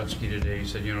Dan Rutsky today, he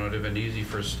said, you know, it'd have been easy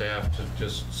for staff to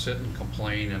just sit and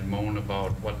complain and moan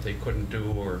about what they couldn't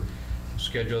do or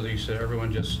schedule. He said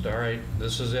everyone just, all right,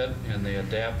 this is it, and they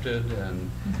adapted,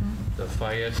 and the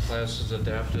Fayette classes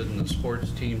adapted, and the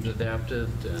sports teams adapted.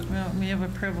 And well, we have a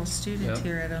Preble student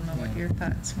here. I don't know what your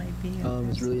thoughts might be.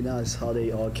 It's really nice how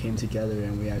they all came together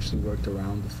and we actually worked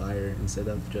around the fire instead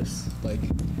of just, like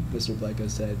Mr. Blecka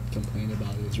said, complain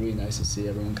about it. It's really nice to see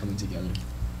everyone coming together.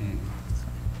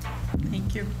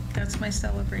 Thank you. That's my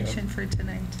celebration for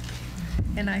tonight.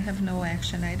 And I have no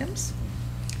action items,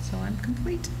 so I'm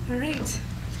complete. All right.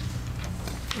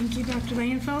 Thank you, Dr.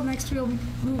 Langenfeld. Next, we'll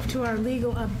move to our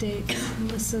legal update.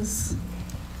 Melissa's.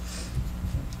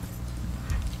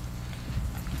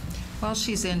 While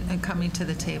she's coming to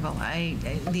the table,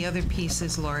 the other piece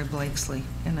is Lori Blakesley,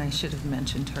 and I should have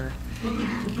mentioned her,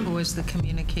 who was the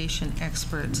communication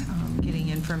expert, getting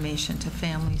information to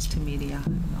families, to media,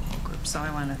 and the whole group. So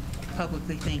I want to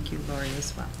publicly thank you, Lori,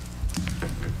 as well.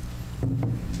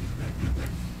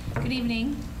 Good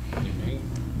evening.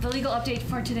 The legal update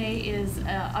for today is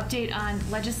an update on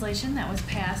legislation that was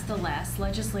passed the last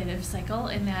legislative cycle,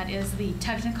 and that is the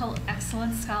Technical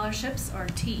Excellence Scholarships, or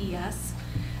TES,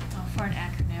 for an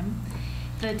acronym.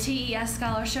 The TES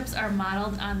scholarships are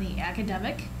modeled on the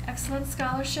Academic Excellence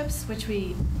Scholarships, which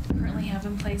we currently have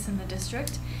in place in the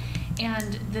district.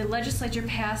 And the legislature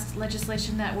passed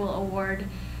legislation that will award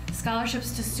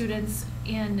scholarships to students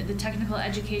in the technical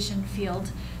education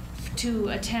field to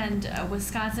attend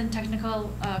Wisconsin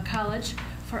Technical College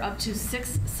for up to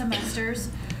 6 semesters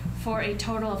for a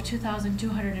total of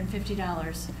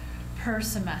 $2,250 per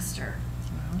semester.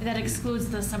 That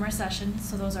excludes the summer session,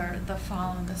 so those are the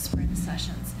fall and the spring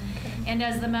sessions. Okay. And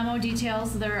as the memo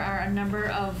details, there are a number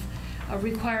of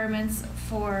requirements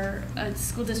for a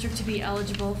school district to be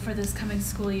eligible for this coming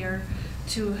school year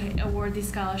to award these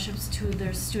scholarships to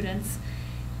their students.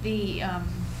 The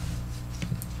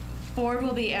board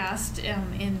will be asked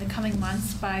in the coming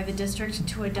months by the district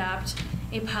to adopt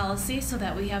a policy so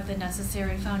that we have the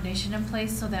necessary foundation in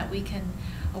place so that we can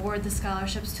award the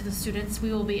scholarships to the students.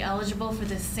 We will be eligible for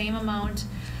the same amount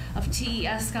of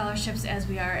TES scholarships as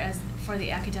we are for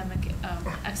the Academic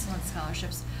Excellence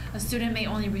Scholarships. A student may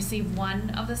only receive one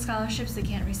of the scholarships, they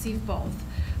can't receive both,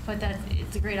 but that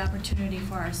it's a great opportunity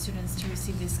for our students to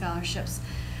receive these scholarships.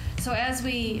 So as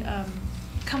we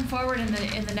come forward in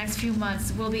the next few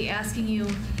months, we'll be asking you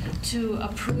to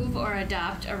approve or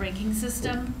adopt a ranking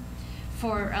system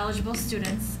for eligible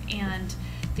students, and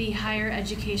the Higher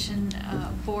Education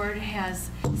Board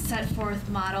has set forth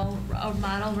a model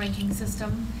ranking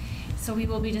system. So we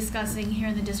will be discussing here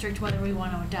in the district whether we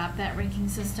want to adopt that ranking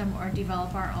system or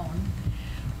develop our own.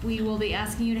 We will be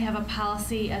asking you to have a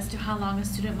policy as to how long a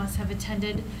student must have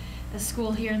attended a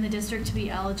school here in the district to be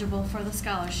eligible for the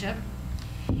scholarship.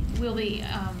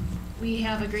 We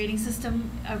have a grading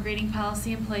system, a grading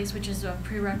policy in place, which is a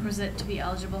prerequisite to be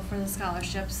eligible for the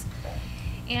scholarships.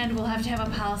 And we'll have to have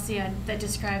a policy that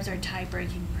describes our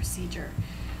tie-breaking procedure.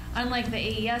 Unlike the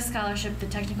AES scholarship, the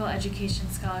Technical Education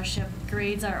Scholarship,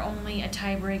 grades are only a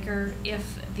tiebreaker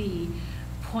if the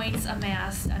points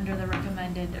amassed under the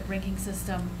recommended ranking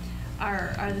system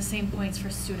are the same points for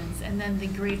students. And then the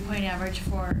grade point average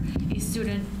for a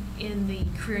student in the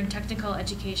career and technical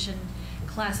education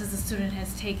classes the student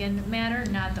has taken matter,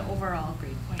 not the overall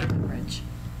grade point average.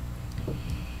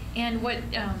 And what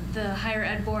the Higher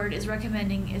Ed Board is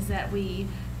recommending is that we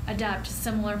adopt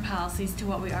similar policies to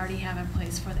what we already have in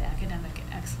place for the Academic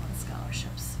Excellence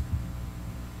Scholarships.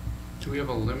 Do we have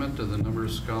a limit to the number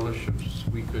of scholarships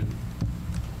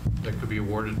that could be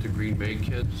awarded to Green Bay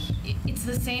kids? It's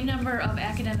the same number of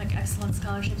Academic Excellence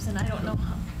Scholarships, and I don't know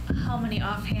how many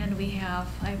offhand we have.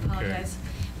 I apologize.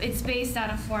 Okay. It's based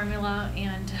on a formula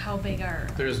and how big our...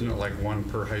 There isn't like one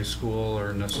per high school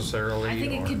or necessarily? I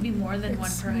think it could be more than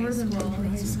one per high school.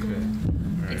 Okay.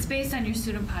 Right. It's based on your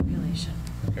student population.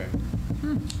 Okay.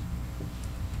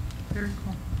 Very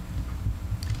cool.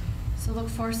 So look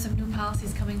for some new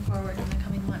policies coming forward in the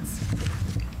coming months.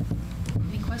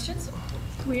 Any questions?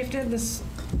 We have to have this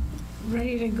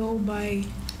ready to go by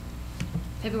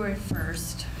February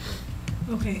 1st.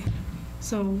 Okay,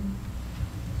 so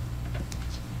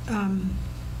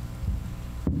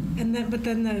but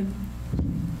then the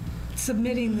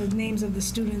submitting the names of the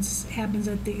students happens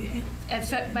at the...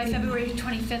 By February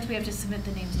 25th, we have to submit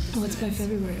the names of the students. Oh, it's by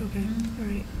February, okay. All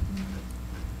right.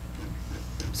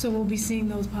 So we'll be seeing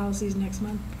those policies next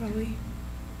month, probably?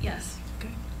 Yes. Okay.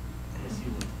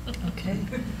 Okay.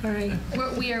 All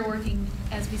right. We are working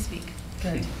as we speak.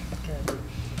 Good, good. Okay,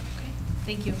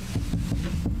 thank you.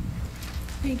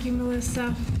 Thank you,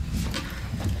 Melissa.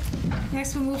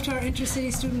 Next, we'll move to our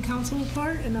Intercity Student Council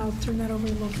report, and I'll turn that over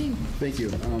to Joaquin. Thank you.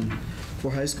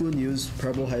 For high school news,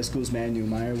 Preble High School's Maddie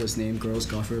Newmeyer was named Girls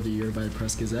Golfer of the Year by the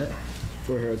Press Gazette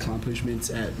for her accomplishments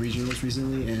at regionals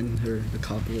recently and her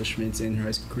accomplishments in her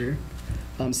high school career.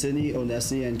 Sydney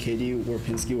Onesi and Katie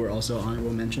Warpinski were also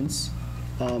honorable mentions.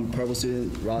 Preble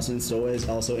student Rosalind Stoa is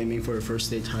also aiming for her first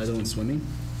state title in swimming.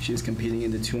 She is competing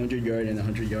in the 200-yard and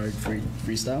 100-yard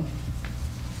freestyle.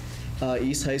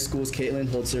 East High School's Caitlin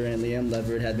Holzer and Liam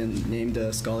Leverett had been named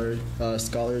Scholars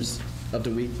of the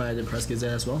Week by the Press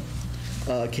Gazette as well.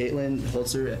 Caitlin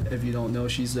Holzer, if you don't know,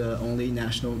 she's the only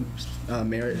national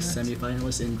merit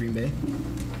semifinalist in Green Bay.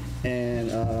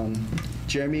 And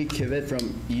Jeremy Kivett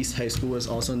from East High School was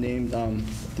also named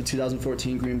the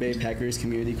 2014 Green Bay Packers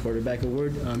Community Quarterback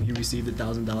Award. He received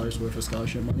 $1,000 worth of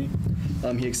scholarship money.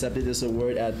 He accepted this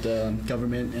award at the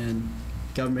Government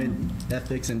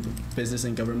Ethics and Business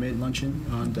and Government Luncheon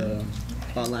on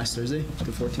last Thursday,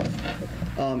 the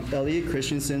 14th. Elliot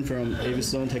Christensen from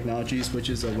Avistone Technologies, which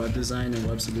is a web design and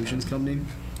web solutions company,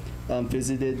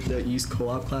 visited the East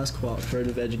Co-op class,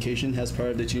 Cooperative Education, as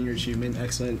part of the Junior Achievement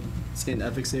Excellence in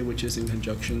Ethics Day, which is in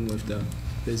conjunction with the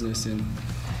Business and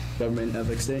Government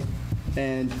Ethics Day.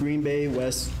 And Green Bay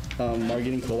West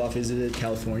Marketing Co-op visited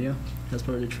California as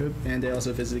part of the trip, and they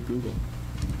also visited Google.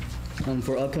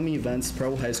 For upcoming events,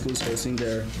 Preble High School is hosting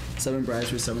their Seven Brides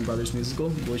for Seven Brothers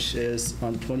musical, which is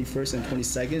on 21st and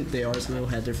 22nd. They also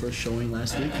had their first showing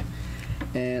last week.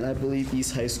 And I believe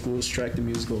East High School's Track the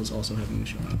Musical is also having a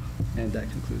showing. And that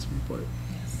concludes the report.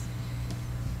 Yes.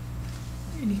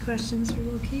 Any questions for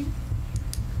Joaquin?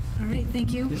 All right,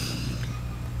 thank you.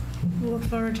 We'll look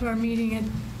forward to our meeting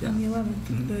on the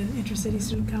 11th, the Intercity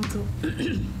Student Council.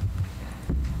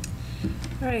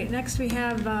 All right, next we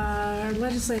have our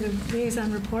legislative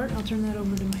liaison report. I'll turn that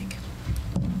over to Mike.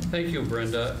 Thank you,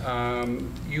 Brenda.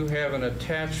 You have an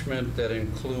attachment that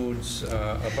includes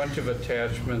a bunch of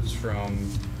attachments from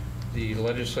the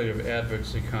Legislative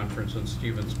Advocacy Conference in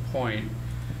Stevens Point.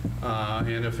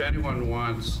 And if anyone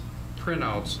wants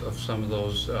printouts of some of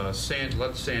those,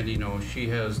 let Sandy know. She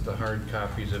has the hard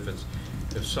copies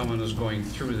if someone is going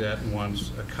through that and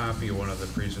wants a copy of one of the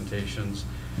presentations.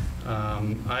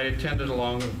 I attended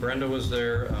along with Brenda was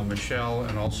there, Michelle,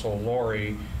 and also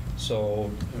Lori.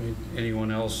 So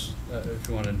anyone else, if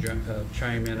you want to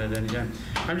chime in at any time.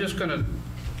 I'm just going to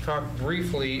talk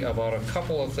briefly about a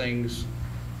couple of things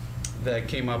that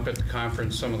came up at the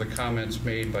conference, some of the comments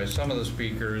made by some of the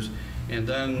speakers, and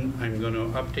then I'm going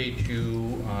to update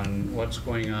you on what's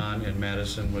going on in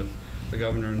Madison with the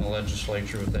governor and the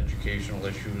legislature with educational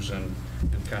issues and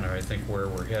kind of, I think, where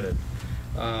we're headed.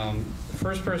 The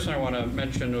first person I want to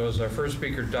mention was our first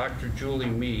speaker, Dr. Julie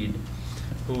Mead,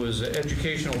 who is an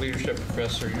educational leadership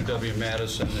professor at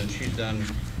UW-Madison, and she's done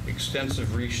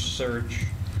extensive research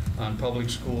on public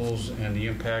schools and the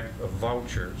impact of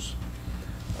vouchers.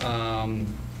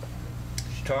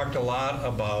 She talked a lot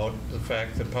about the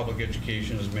fact that public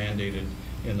education is mandated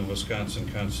in the Wisconsin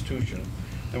Constitution.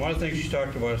 And one of the things she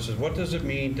talked about is, what does it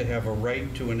mean to have a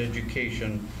right to an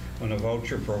education when a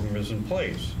voucher program is in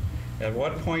place? At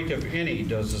what point, if any,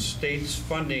 does the state's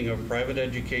funding of private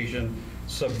education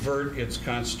subvert its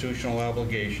constitutional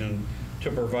obligation to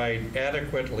provide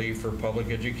adequately for public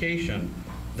education,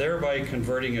 thereby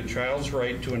converting a child's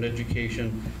right to an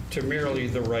education to merely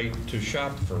the right to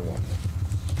shop for one?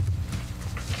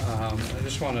 I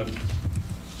just want to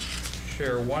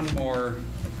share one more,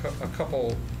 a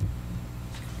couple,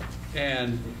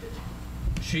 and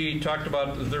she talked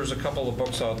about, there's a couple of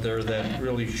books out there that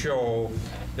really show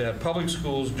that public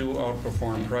schools do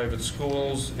outperform private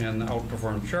schools and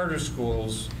outperform charter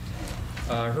schools.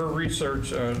 Her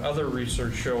research, other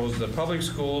research shows that public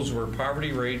schools where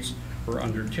poverty rates were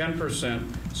under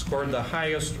 10% scored the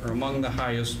highest or among the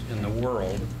highest in the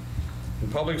world. In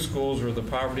public schools where the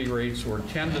poverty rates were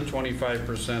 10 to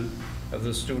 25% of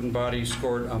the student body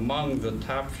scored among the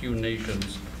top few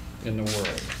nations in the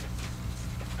world.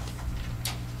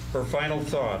 Her final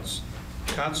thoughts.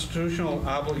 Constitutional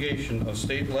obligation of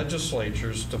state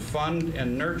legislatures to fund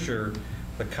and nurture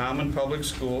the common public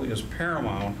school is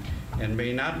paramount and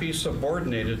may not be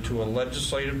subordinated to a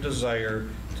legislative desire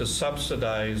to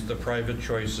subsidize the private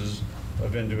choices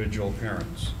of individual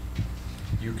parents.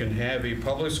 You can have a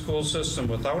public school system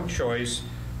without choice,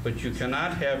 but you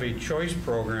cannot have a choice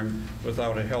program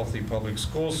without a healthy public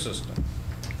school system.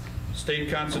 State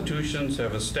constitutions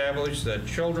have established that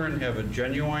children have a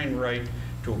genuine right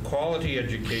to a quality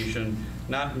education,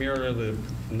 not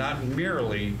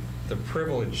merely the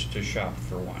privilege to shop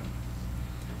for one.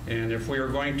 And if we are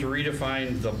going to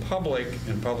redefine the public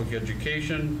in public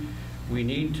education, we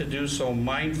need to do so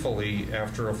mindfully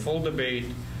after a full debate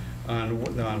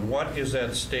on what is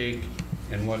at stake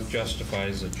and what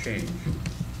justifies a change.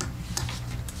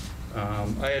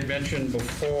 I had mentioned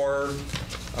before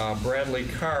Bradley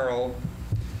Carl,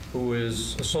 who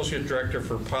is Associate Director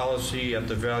for Policy at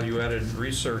the Value Added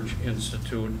Research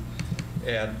Institute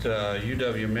at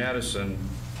UW-Madison,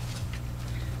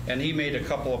 and he made a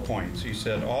couple of points. He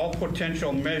said, all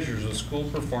potential measures of school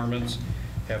performance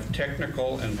have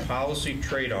technical and policy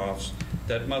trade-offs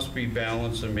that must be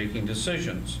balanced in making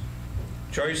decisions.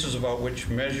 Choices about which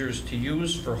measures to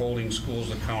use for holding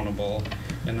schools accountable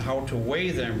and how to weigh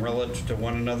them relative to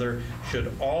one another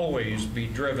should always be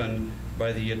driven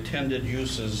by the intended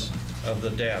uses of the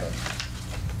data.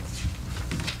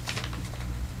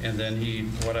 And then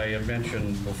what I had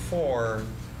mentioned before,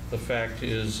 the fact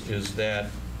is that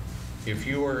if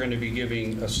you are going to be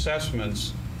giving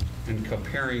assessments and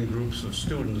comparing groups of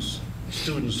students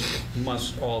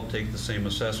must all take the same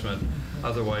assessment,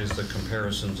 otherwise the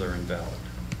comparisons are invalid.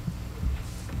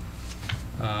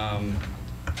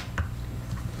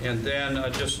 And then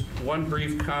just one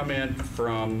brief comment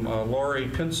from Lori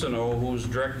Pinsino, who's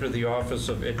Director of the Office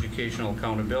of Educational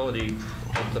Accountability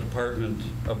at the Department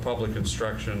of Public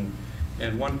Instruction.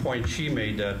 And one point she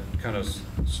made that kind of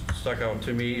stuck out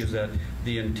to me is that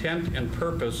the intent and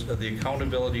purpose of the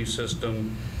accountability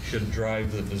system should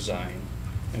drive the design.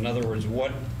 In other words,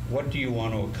 what do you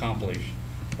want to accomplish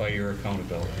by your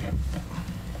accountability?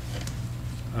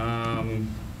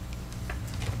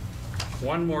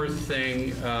 One more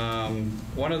thing,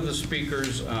 one of the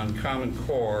speakers on Common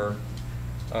Core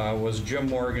was Jim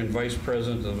Morgan, Vice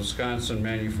President of Wisconsin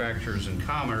Manufacturers and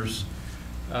Commerce.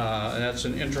 And that's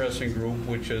an interesting group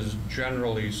which has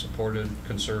generally supported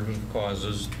conservative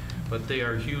causes, but they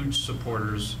are huge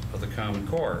supporters of the Common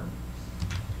Core.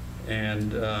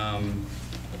 And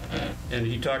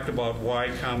he talked about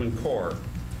why Common Core.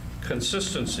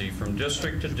 Consistency from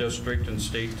district to district and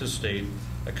state to state.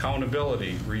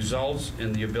 Accountability results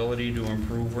in the ability to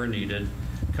improve where needed.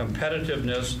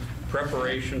 Competitiveness,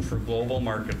 preparation for global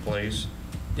marketplace.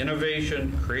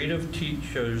 Innovation, creative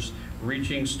teachers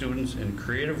reaching students in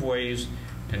creative ways,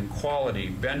 and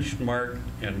quality, benchmarked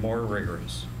and more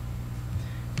rigorous.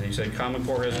 And he said Common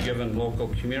Core has given local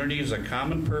communities a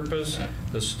common purpose,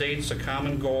 the states a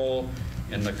common goal,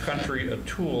 and the country a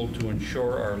tool to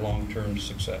ensure our long-term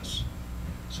success.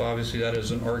 So obviously that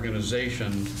is an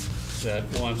organization that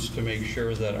wants to make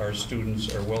sure that our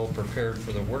students are well prepared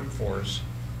for the workforce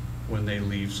when they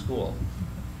leave school.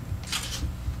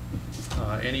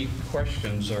 Any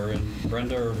questions, or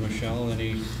Brenda or Michelle,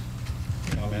 any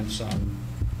comments on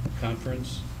the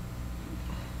conference?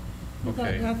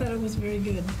 Okay. I thought it was very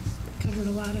good. Covered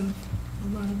a lot of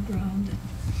ground.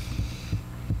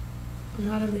 A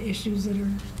lot of the issues that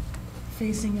are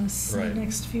facing us in the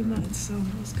next few months, so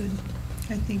it was good.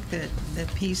 I think that the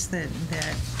piece that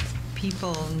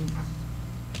people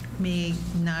may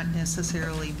not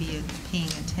necessarily be paying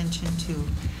attention to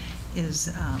is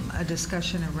a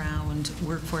discussion around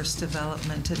workforce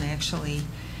development, and actually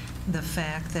the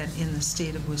fact that in the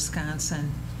state of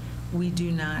Wisconsin, we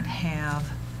do not have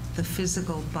the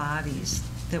physical bodies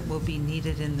that will be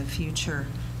needed in the future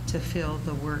to fill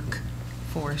the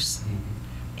workforce.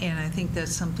 And I think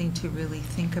that's something to really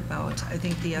think about. I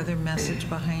think the other message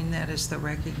behind that is the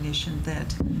recognition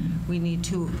that we need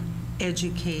to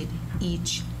educate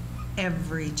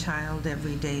every child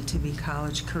every day to be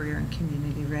college, career, and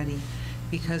community ready,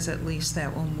 because at least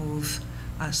that will move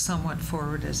somewhat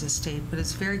forward as a state. But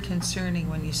it's very concerning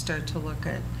when you start to look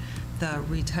at the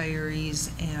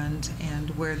retirees and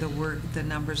where the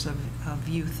numbers of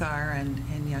youth are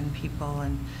and young people,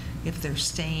 and if they're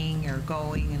staying or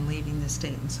going and leaving the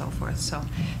state and so forth. So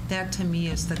that to me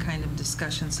is the kind of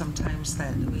discussion sometimes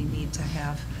that we need to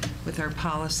have with our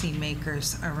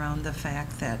policymakers around the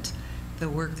fact that the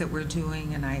work that we're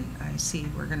doing, and I see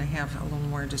we're going to have a little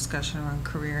more discussion around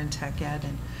career and tech ed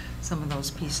and some of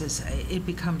those pieces, it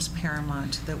becomes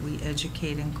paramount that we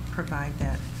educate and provide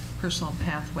that personal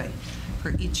pathway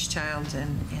for each child,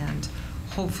 and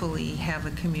hopefully have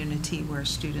a community where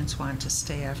students want to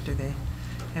stay after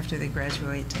they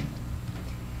graduate and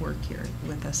work here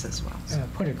with us as well.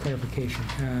 Point of clarification.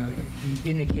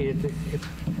 You indicated that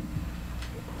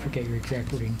forget your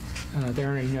exact wording, there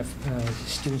aren't enough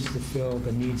students to fill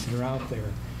the needs that are out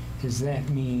there. does that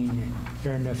mean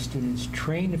there are enough students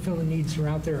trained to fill the needs that are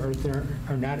out there, or there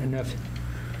are not enough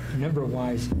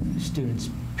number-wise students,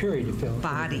 period, to fill?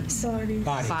 Bodies.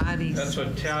 Bodies. That's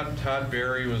what Todd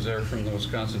Berry was there from the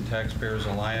Wisconsin Taxpayers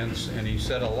Alliance, and he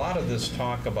said a lot of this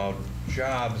talk about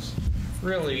jobs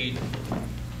really,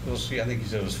 we'll see, I think he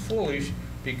said it was foolish,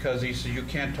 because he said you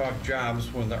can't talk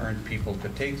jobs when there aren't people to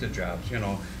take the jobs. You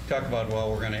know, talk about,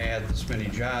 well, we're going to add this many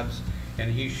jobs,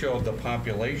 and he showed the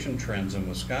population trends in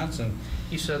Wisconsin.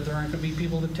 He said there aren't going to be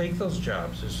people to take those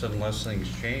jobs. He said unless things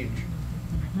change.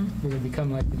 Will it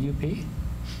become like the UP?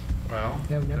 Well,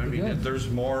 That would not I be mean, good.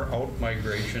 there's more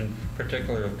out-migration,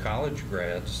 particularly of college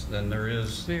grads, than there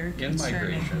is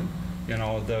in-migration. You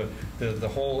know, the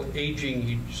whole aging,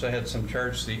 he had some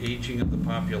charts, the aging of the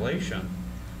population,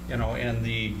 you know, and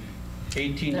the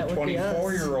 18 to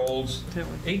 24-year-olds,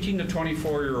 18 to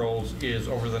 24-year-olds is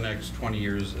over the next 20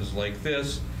 years is like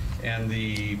this, and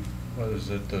the, what is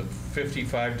it, the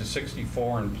 55 to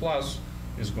 64 and plus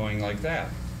is going like that.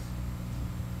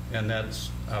 And that's,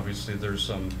 obviously, there's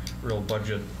some real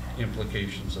budget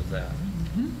implications of that.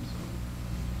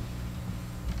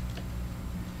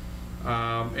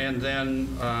 And then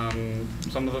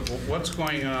some of the, what's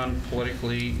going on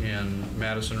politically in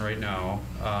Madison right now.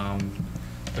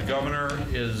 The governor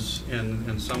is,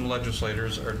 and some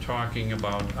legislators are talking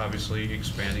about, obviously,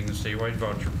 expanding the statewide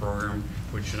voucher program,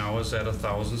 which now is at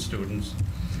 1,000 students.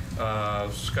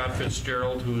 Scott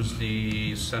Fitzgerald, who's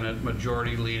the Senate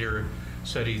Majority Leader,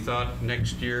 said he thought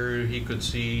next year he could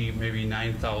see maybe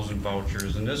 9,000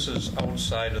 vouchers, and this is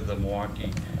outside of the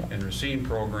Milwaukee and Racine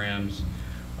programs.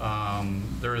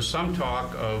 There is some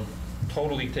talk of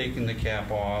totally taking the cap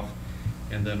off,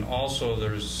 and then also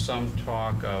there's some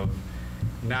talk of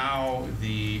now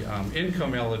the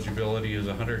income eligibility is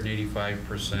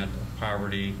 185% of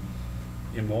poverty.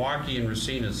 In Milwaukee and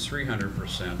Racine it's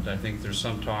 300%. I think there's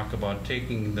some talk about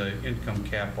taking the income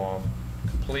cap off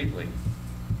completely.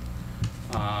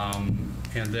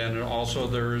 And then also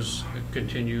there's a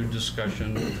continued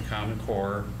discussion with the Common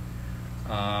Core.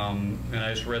 And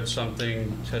I just read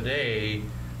something today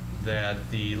that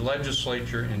the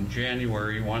legislature in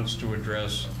January wants to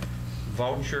address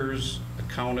vouchers,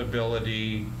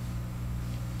 accountability,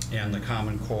 and the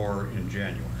Common Core in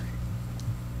January.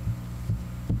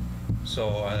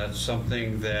 So that's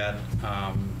something that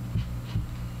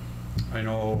I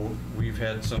know we've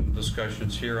had some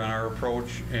discussions here on our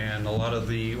approach, and a lot of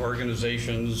the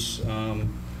organizations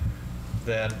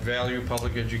that value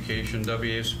public education,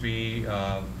 WASB,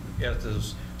 at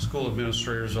the School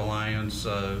Administrators Alliance,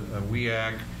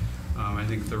 WEAC, I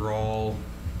think they're all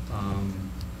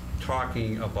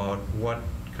talking about what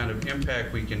kind of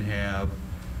impact we can have,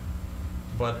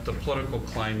 but the political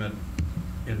climate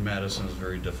in Madison is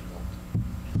very difficult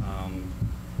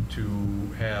to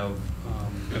have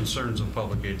concerns of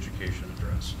public education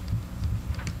addressed.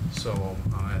 So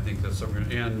I think that's something.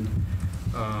 And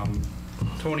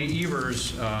Tony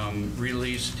Evers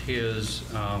released his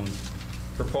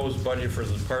proposed budget for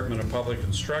the Department of Public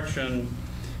Instruction.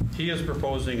 He is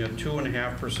proposing a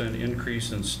 2.5%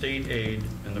 increase in state aid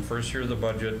in the first year of the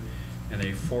budget and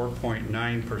a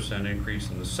 4.9% increase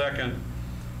in the second.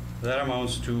 That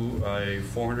amounts to a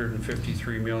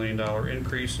 $453 million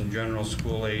increase in general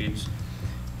school aids.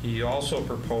 He also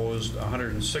proposed a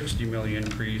 $160 million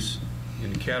increase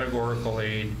in categorical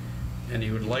aid, and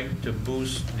he would like to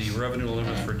boost the revenue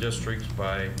limits for districts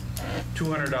by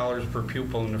 $200 per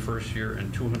pupil in the first year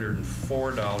and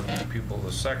 $204 per pupil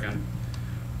the second.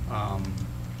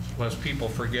 Lest people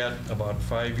forget, about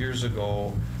 5 years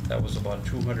ago, that was about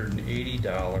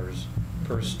 $280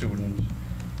 per student,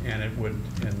 and it would,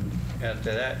 and at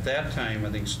that time,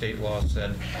 I think state law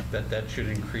said that that should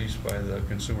increase by the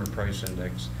Consumer Price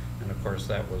Index, and of course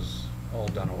that was all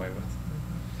done away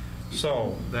with.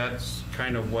 So that's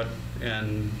kind of what,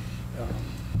 and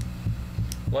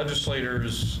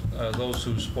legislators, those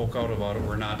who spoke out about it,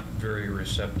 were not very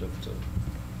receptive to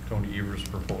Tony Evers'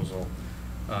 proposal.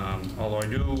 Although I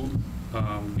do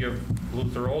give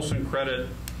Luther Olson credit,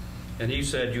 and he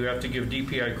said you have to give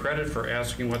DPI credit for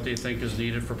asking what they think is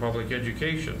needed for public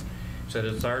education. He said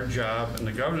it's our job and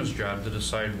the governor's job to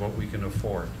decide what we can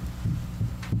afford.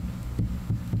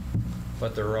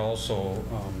 But there are also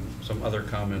some other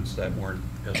comments that weren't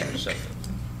as receptive.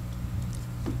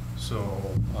 So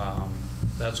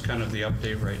that's kind of the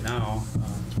update right now.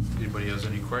 Anybody has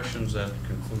any questions, that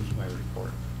concludes my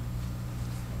report.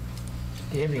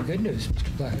 Do you have any good news,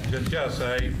 Mr. Black? Yes,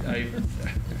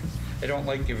 I don't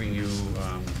like giving you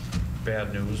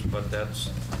bad news, but that's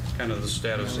kind of the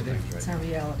status of things right now. It's our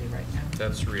reality right now.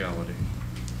 That's reality.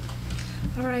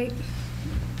 All right.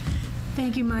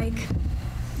 Thank you, Mike.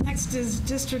 Next is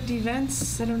district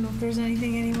events. I don't know if there's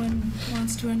anything anyone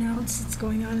wants to announce that's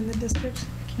going on in the district.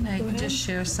 Can I Go ahead. just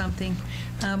share something?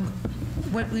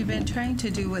 What we've been trying to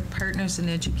do with Partners in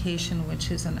Education,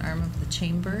 which is an arm of the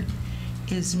chamber,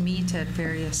 is meet at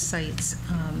various sites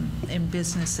and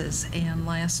businesses. And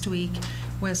last week,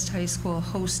 West High School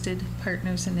hosted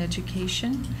Partners in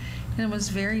Education. And it was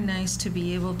very nice to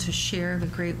be able to share the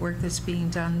great work that's being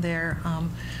done there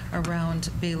around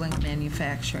baling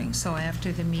manufacturing. So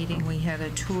after the meeting, we had a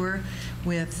tour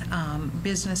with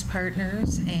business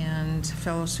partners and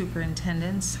fellow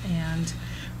superintendents, and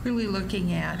really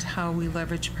looking at how we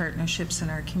leverage partnerships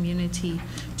in our community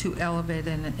to elevate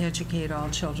and educate all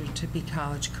children to be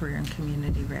college, career, and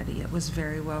community ready. It was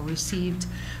very well received.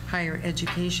 Higher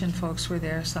education folks were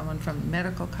there. Someone from the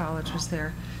medical college was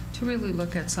there to really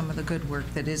look at some of the good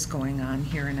work that is going on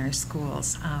here in our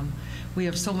schools. We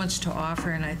have so much to offer,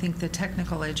 and I think the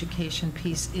technical education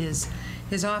piece is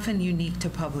often unique to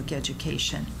public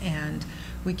education, and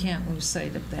we can't lose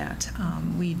sight of that.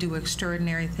 We do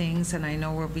extraordinary things, and I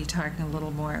know we'll be talking a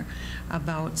little more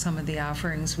about some of the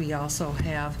offerings we also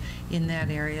have in that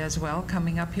area as well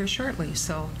coming up here shortly.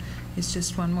 So it's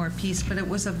just one more piece, but it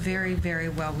was a very, very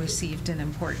well received and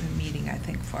important meeting, I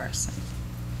think, for us.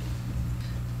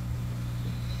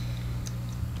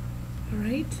 All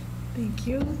right, thank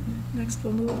you. Next,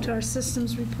 we'll move to our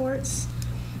systems reports.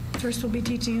 First will be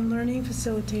teaching and learning,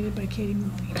 facilitated by Katie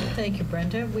Maloney. Thank you,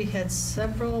 Brenda. We have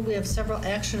several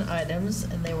action items,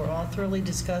 and they were all thoroughly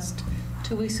discussed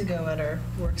 2 weeks ago at our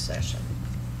work session.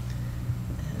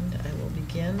 And I will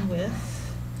begin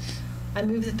with, I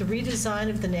move that the redesign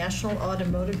of the National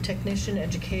Automotive Technician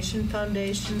Education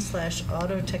Foundation /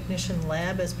 Auto Technician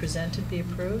Lab as presented be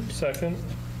approved. Second.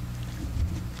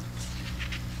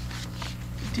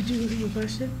 Did you have a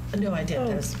question? No, I did. Oh.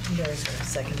 That was very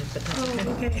seconded, but that's okay.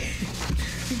 Oh, okay.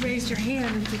 You raised your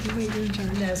hand and thinking, wait, you're in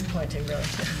charge. I was pointing, really.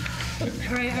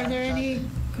 All right, are there any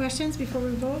questions before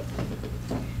we vote?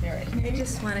 All right. I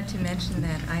just wanted to mention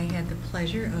that I had the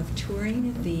pleasure of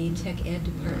touring the Tech Ed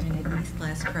department at East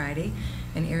last Friday,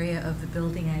 an area of the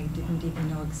building I didn't even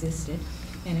know existed.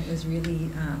 And it was really,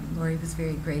 Lori was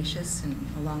very gracious, and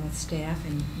along with staff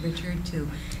and Richard, to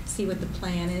see what the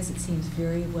plan is. It seems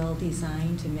very well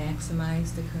designed to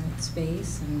maximize the current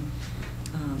space and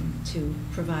to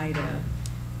provide a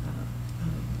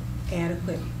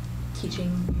adequate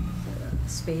teaching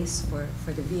space for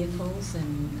the vehicles.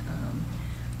 And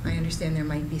I understand there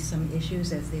might be some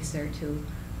issues as they start to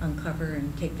uncover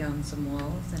and take down some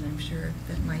walls, and I'm sure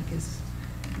that Mike has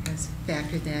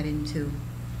factored that into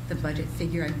the budget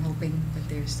figure. I'm hoping that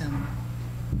there's some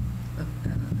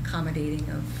accommodating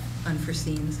of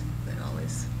unforeseens that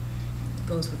always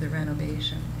goes with the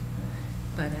renovation.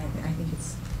 But I think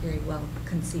it's very well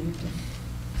conceived and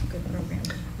a good program.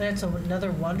 That's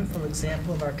another wonderful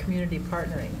example of our community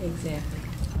partnering. Exactly.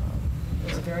 It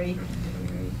was a very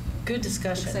good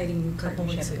discussion. Exciting new a couple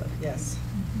weeks partnership. ago. Yes.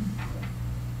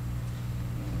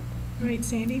 All right,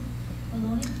 Sandy?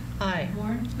 Maloney? Aye.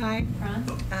 Warren? Aye.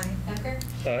 Franz? Aye. Becker?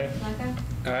 Aye. Blackout?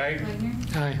 Aye. Wagner?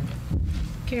 Aye.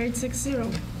 Carried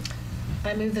 6-0.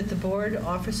 I move that the board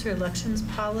officer elections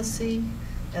policy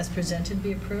as presented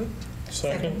be approved.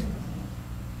 Second.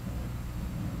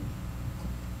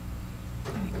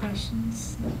 Any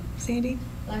questions? Sandy?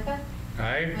 Blackout?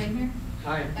 Aye. Wagner?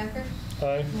 Aye. Becker?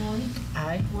 Aye. Maloney?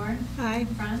 Aye. Warren? Aye.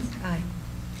 Franz? Aye.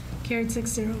 Carried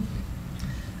 6-0.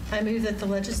 I move that the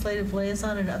legislative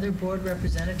liaison and other board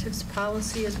representatives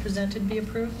policy as presented be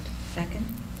approved. Second.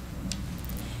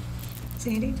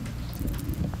 Sandy?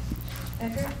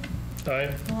 Becker?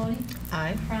 Aye. Maloney?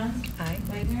 Aye. Franz? Aye.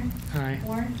 Wagner? Aye.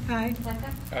 Warren? Aye.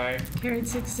 Blackout? Aye. Carried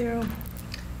 6-0.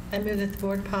 I move that the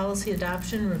board policy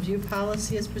adoption review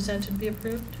policy as presented be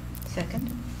approved.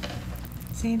 Second.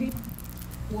 Sandy?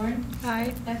 Warren?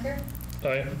 Aye. Becker?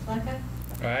 Aye. Blackout?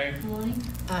 Aye. Maloney?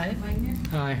 Aye. Wagner?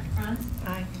 Aye. Franz?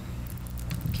 Aye.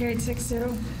 Carried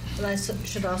 6-0. And I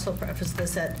should also preface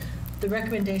this that the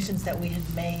recommendations that we had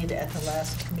made at the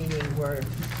last meeting were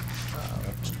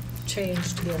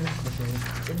changed and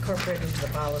incorporated into the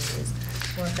policies.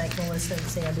 I want to thank Melissa and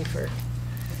Sandy for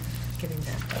getting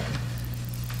that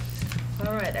done.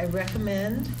 All right, I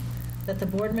recommend that the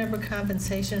board member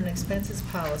compensation and expenses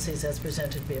policies as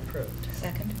presented be approved.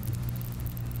 Second.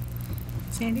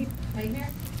 Sandy? Wagner?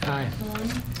 Aye.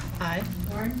 Maloney? Aye.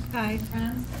 Warren? Aye.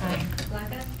 Franz? Aye.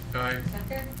 Blackout? Aye.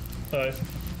 Becker? Aye.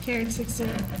 Carried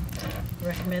 6-0.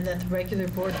 Recommend that the regular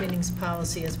board meetings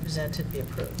policy as presented be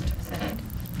approved. Second.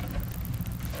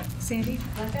 Sandy?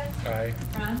 Blackout? Aye.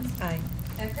 Franz? Aye.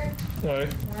 Becker? Aye.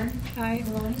 Warren? Aye.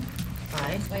 Maloney?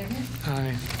 Aye. Wagner?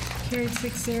 Aye. Carried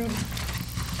 6-0.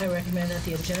 I recommend that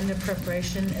the agenda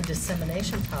preparation and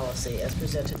dissemination policy as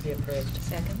presented be approved.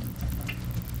 Second.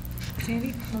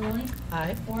 Sandy? Maloney?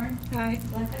 Aye. Warren? Aye.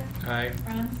 Blackout? Aye.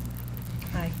 Franz?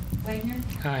 Aye. Wagner?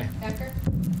 Aye. Becker?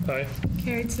 Aye.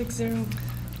 Carried 6-0.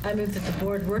 I move that the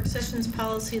board work sessions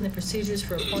policy and the procedures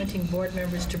for appointing board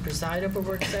members to preside over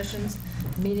work sessions,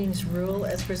 meetings rule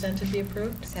as presented be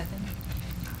approved. Second.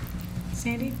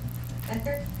 Sandy?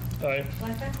 Becker? Aye.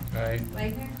 Blackout? Aye.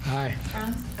 Wagner? Aye.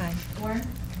 Franz? Aye. Warren?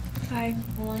 Aye.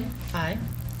 Maloney? Aye.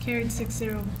 Carried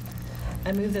 6-0.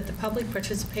 I move that the public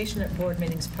participation at board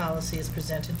meetings policy as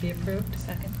presented be approved.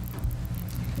 Second.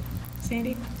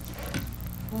 Sandy?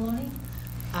 Maloney?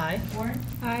 Aye. Warren?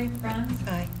 Aye. Franz?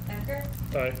 Aye. Becker?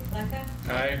 Aye. Blackout?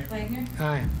 Aye. Wagner?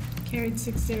 Aye. Carried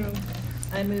 6-0.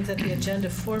 I move that the agenda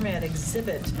format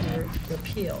exhibit be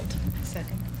repealed.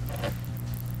 Second.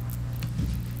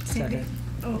 Sandy? Second.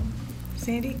 Oh,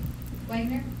 Sandy?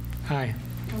 Wagner? Aye.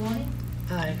 Maloney?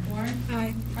 Aye. Warren?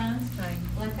 Aye. Franz? Aye.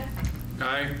 Blackout?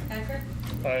 Aye. Becker?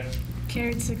 Aye.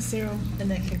 Carried 6-0. And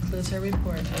that concludes our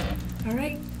report. All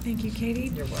right, thank you,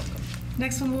 Katie. You're welcome.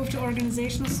 Next, we'll move to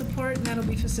organizational support, and that'll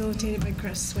be facilitated by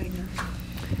Chris Wagner.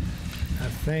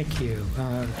 Thank you.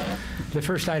 The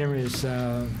first item is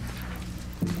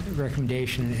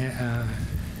recommendation.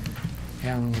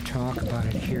 Alan will talk about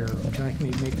it here. Would you like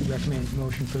me to make the recommended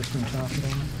motion first and talk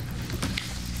about it?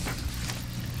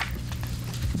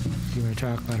 Do you want to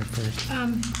talk about it first?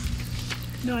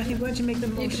 No, I think, why don't you make the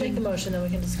motion? You can make the motion, then we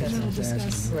can discuss Then we'll it.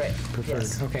 discuss. Right. Preferred.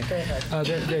 Yes. Okay. Go ahead.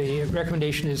 The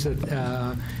recommendation is that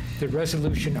the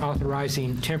resolution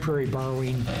authorizing temporary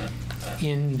borrowing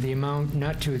in the amount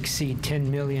not to exceed $10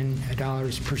 million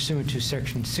pursuant to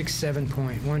Section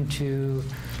 67.12,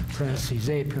 parentheses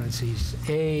A, parentheses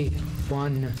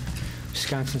A1,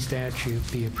 Wisconsin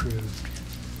statute be approved.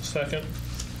 Second.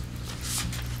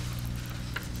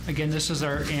 Again, this is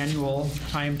our annual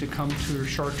time to come to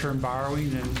short-term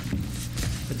borrowing, and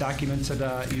the documents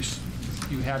that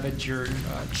you have at your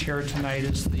chair tonight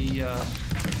is the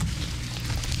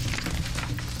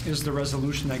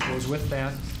resolution that goes with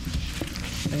that.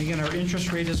 And again, our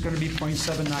interest rate is going to be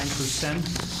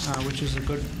 0.79%, which is a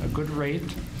good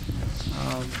rate.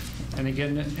 And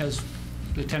again, as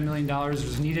the $10 million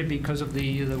is needed because of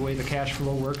the way the cash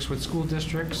flow works with school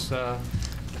districts.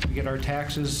 We get our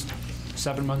taxes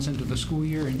 7 months into the school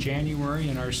year in January,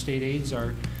 and our state aids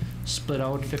are split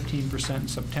out 15% in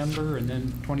September, and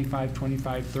then 25,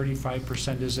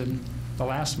 35% is in the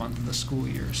last month of the school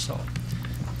year. So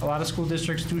a lot of school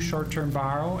districts do short-term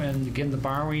borrow, and again, the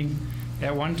borrowing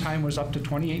at one time was up to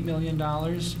 $28 million,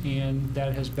 and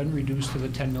that has been reduced to the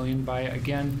 $10 million by,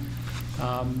 again,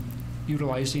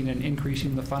 utilizing and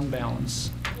increasing the fund balance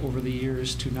over the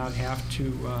years to not have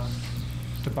to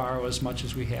borrow as much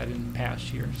as we had in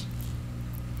past years.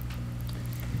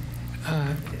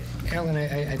 Alan,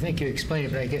 I think you explained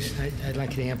it, but I guess I'd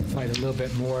like you to amplify it a little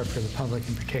bit more for the public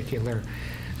in particular.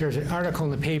 There's an article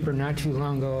in the paper not too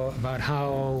long ago about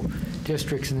how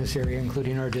districts in this area,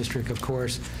 including our district, of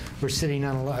course, were sitting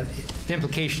on a lot. The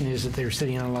implication is that they're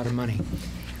sitting on a lot of money.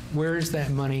 Where is that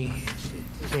money?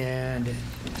 And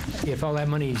if all that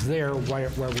money is there, why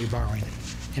are we borrowing it?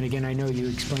 And again, I know you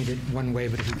explained it one way,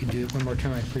 but if you could do it one more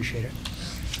time, I'd appreciate it.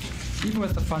 Even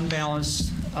with the fund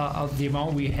balance of the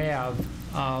amount we have,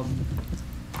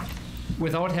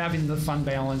 without having the fund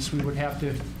balance, we would have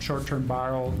to short-term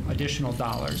borrow additional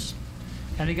dollars.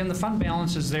 And again, the fund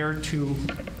balance is there to,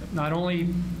 not only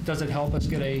does it help us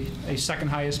get a second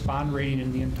highest bond rating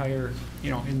in the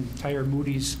entire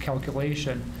Moody's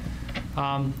calculation,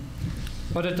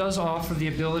 but it does offer the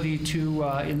ability to,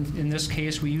 in this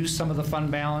case, we use some of the fund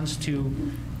balance to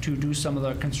do some of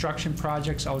the construction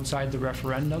projects outside the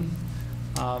referendum.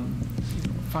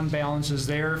 Fund balance is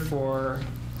there for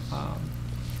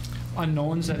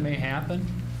unknowns that may happen.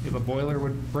 If a boiler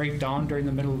would break down during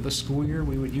the middle of the school year,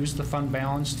 we would use the fund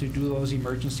balance to do those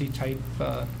emergency type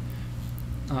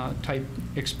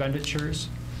expenditures.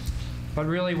 But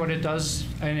really what it does,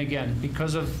 and again,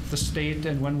 because of the state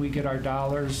and when we get our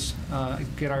dollars,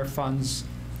 get our funds,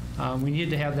 we need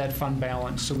to have that fund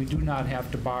balance so we do not have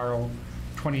to borrow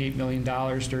 $28 million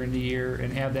during the year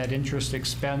and have that interest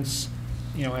expense,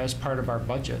 as part of our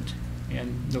budget.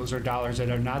 And those are dollars that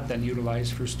are not then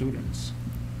utilized for students.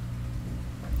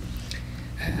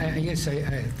 I guess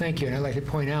I thank you, and I'd like to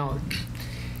point out,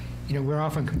 we're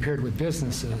often compared with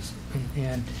businesses,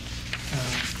 and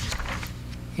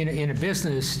in a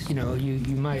business,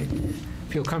 you might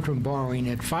feel comfortable borrowing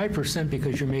at 5%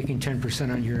 because you're making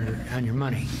 10% on your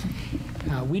money.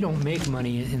 We don't make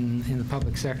money in the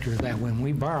public sector that when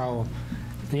we borrow,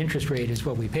 the interest rate is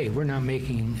what we pay. We're not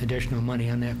making additional money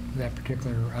on that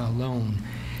particular loan.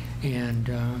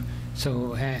 And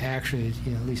so actually,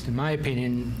 you know, at least in my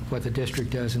opinion, what the district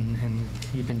does and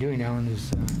you've been doing, Alan,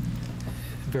 is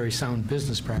very sound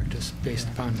business practice based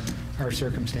upon our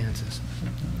circumstances.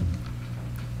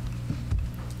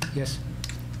 Yes?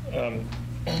 I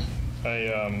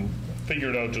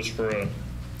figured out, just for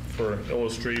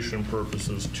illustration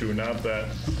purposes too, not that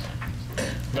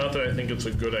I think it's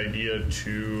a good idea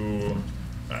to,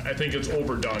 I think it's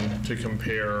overdone to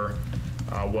compare,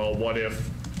 well, what if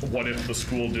the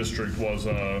school district was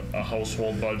a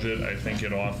household budget? I think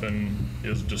it often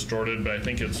is distorted, but I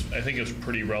think it's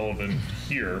pretty relevant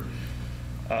here.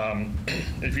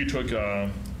 If you took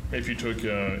an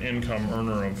income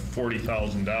earner of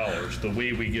 $40,000, the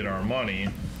way we get our money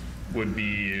would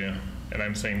be, and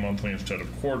I'm saying monthly instead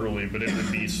of quarterly, but it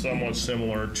would be somewhat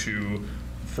similar to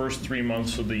first 3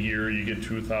 months of the year you get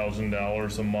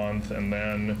 $2,000 a month, and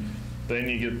then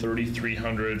you get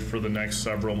 $3,300 for the next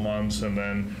several months, and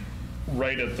then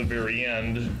right at the very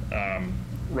end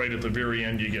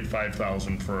you get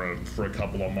 $5,000 for a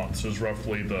couple of months. Is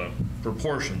roughly the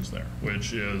proportions there,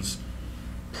 which is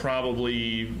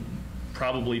probably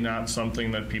not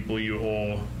something that people you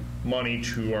owe money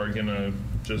to are gonna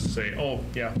just say, oh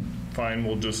yeah, fine,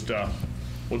 we'll just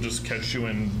catch you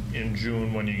in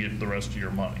June when you get the rest of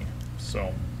your money.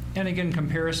 So. And again,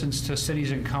 comparisons to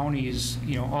cities and counties,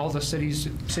 you know, all the cities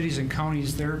and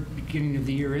counties, their beginning of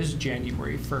the year is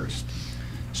January 1st.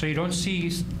 So you don't see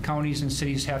counties and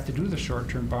cities have to do the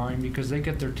short-term borrowing because they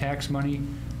get their tax money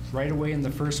right away in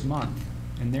the first month.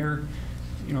 And they're,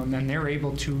 you know, and then they're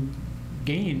able to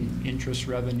gain interest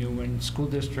revenue. And school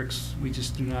districts, we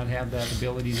just do not have that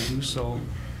ability to do so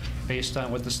based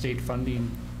on what the state funding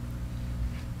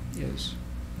is.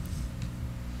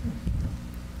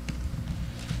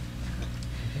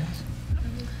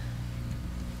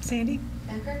 Sandy?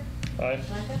 Becker? Aye.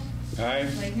 Blackout? Aye.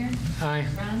 Wagner? Aye.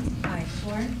 Franz? Aye.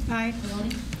 Warren? Aye.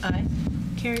 Maloney? Aye.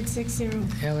 Carried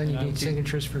 6-0. Ellen, you need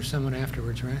signatures for someone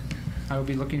afterwards, right? I will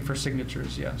be looking for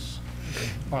signatures, yes.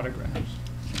 Autographs.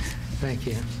 Thank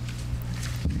you.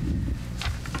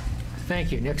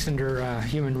 Thank you. Next, under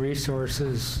Human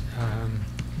Resources,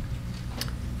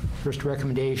 first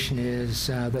recommendation is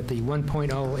that the 1.0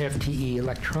 FTE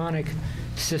Electronic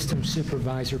System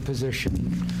Supervisor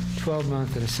position,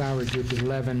 12-month at a salary group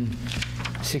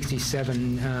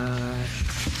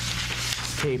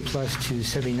 1167K plus to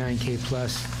 79K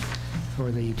plus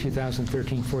for the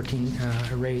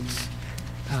 2013-14 rates,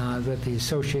 that the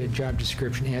associated job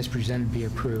description as presented be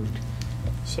approved.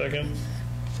 Second.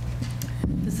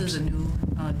 This is a new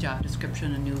job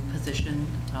description, a new position,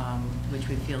 which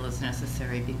we feel is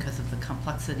necessary because of the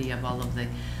complexity of all of the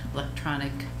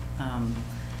electronic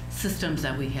systems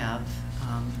that we have.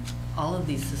 All of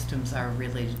these systems are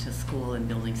related to school and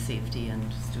building safety and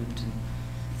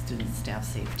student staff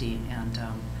safety, and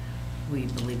we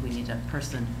believe we need a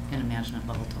person in a management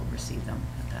level to oversee them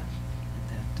at that.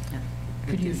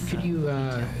 Could you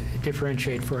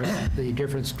differentiate for us the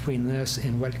difference between this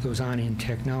and what goes on in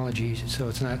technology, so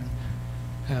it's not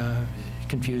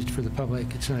confused for the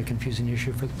public? It's not a confusing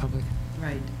issue for the public.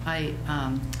 Right.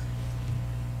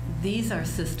 These are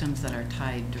systems that are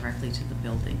tied directly to the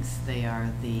buildings. They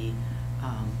are the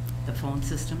phone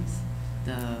systems,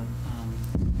 the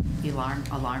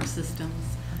alarm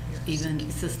systems, even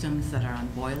systems that are on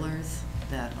boilers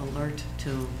that alert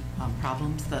to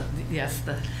problems. The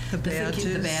badge,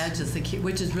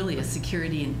 which is really a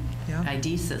security and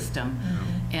ID system,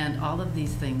 and all of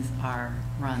these things are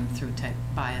run through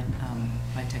by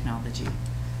technology.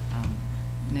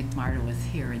 Nick Marta was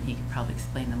here, and he could probably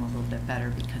explain them a little bit better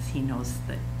because he knows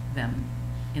them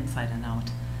inside and out.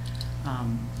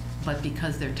 But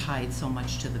because they're tied so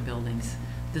much to the buildings,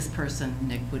 this person,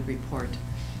 Nick, would report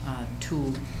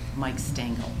to Mike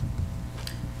Stengel.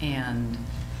 And,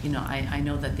 you know, I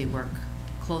know that they work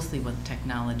closely with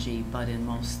technology, but in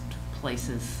most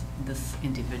places, this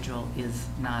individual is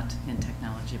not in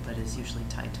technology, but is usually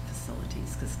tied to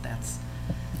facilities, because that's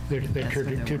They're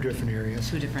two different areas.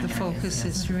 Two different The areas, focus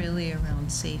yes. is really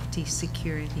around safety,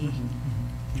 security.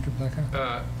 Mr.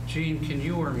 Blackout? Gene, can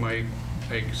you or Mike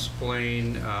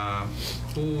explain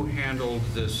who handled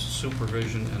this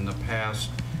supervision in the past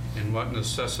and what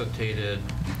necessitated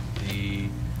the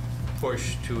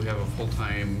push to have a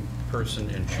full-time person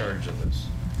in charge of this?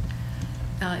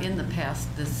 In the past,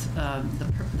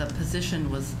 the position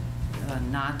was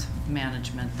not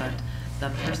management, but the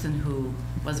person who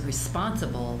was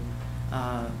responsible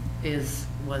was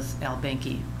Al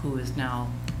Benke, who is now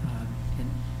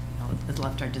has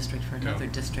left our district for another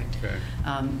district. Okay.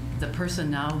 The person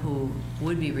now who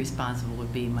would be responsible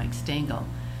would be Mike Stengel,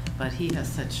 but he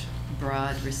has such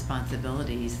broad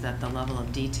responsibilities that the level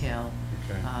of detail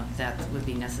that would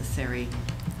be necessary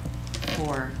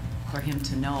for him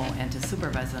to know and to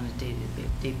supervise on a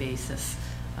day-to-day basis,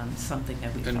 something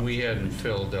that we. And we hadn't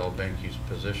filled Del Benke's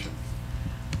position.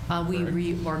 We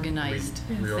reorganized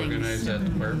things. Reorganized that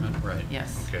department, right?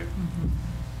 Yes. Okay.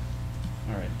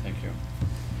 All right, thank you.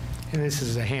 And this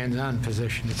is a hands-on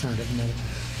position, it's not a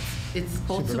It's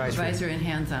both supervisor and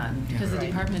hands-on, because the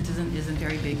department isn't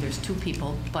very big. There's 2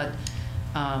 people, but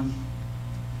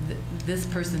this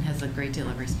person has a great deal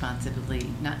of responsibility.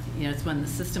 Not, it's when the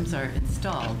systems are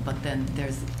installed, but then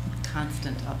there's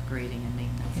constant upgrading and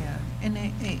maintenance. Yeah,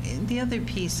 and the other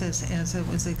piece is, as it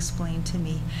was explained to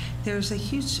me, there's a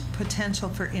huge potential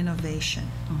for innovation.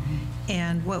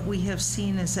 And what we have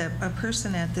seen is that a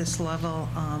person at this level,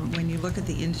 when you look at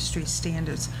the industry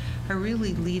standards, are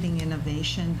really leading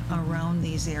innovation around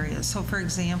these areas. So for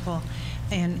example,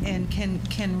 and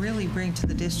can really bring to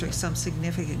the district some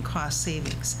significant cost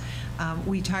savings.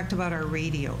 We talked about our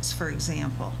radios, for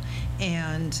example,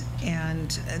 and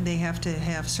they have to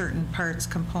have certain parts,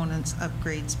 components,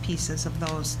 upgrades, pieces of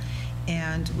those.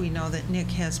 And we know that Nick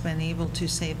has been able to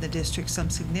save the district some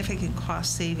significant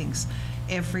cost savings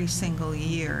every single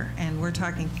year. And we're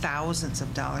talking thousands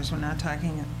of dollars. We're not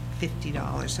talking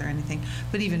 $50 or anything,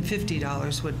 but even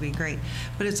 $50 would be great.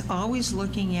 But it's always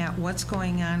looking at what's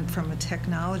going on from a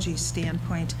technology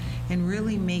standpoint and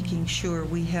really making sure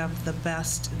we have the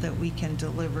best that we can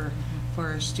deliver for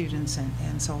our students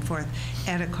and so forth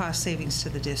at a cost savings to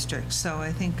the district. So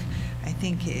I think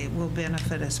it will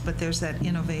benefit us, but there's that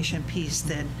innovation piece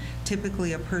that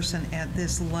typically a person at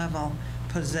this level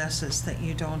possesses that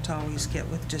you don't always get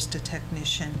with just a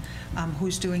technician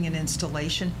who's doing an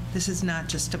installation. This is not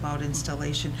just about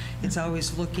installation. It's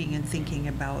always looking and thinking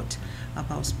about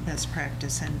best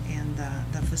practice and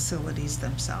the facilities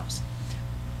themselves.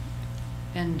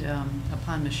 And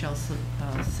upon Michelle's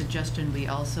suggestion, we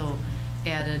also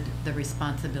added the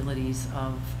responsibilities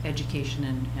of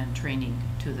education and training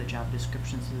to the job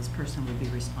description. So this person would be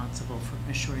responsible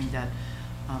for assuring that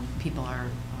people are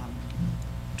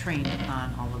trained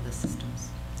on all of the systems.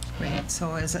 Right.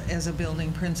 So as a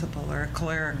building principal or a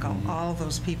clerical, all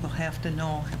those people have to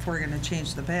know if we're going to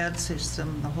change the bad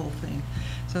system, the whole thing.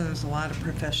 So there's a lot of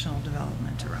professional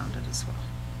development around it as well.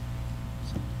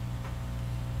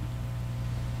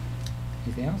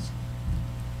 Anything else?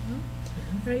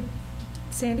 All right.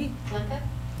 Sandy? Bleka?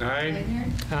 Aye. Wagner?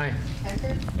 Aye.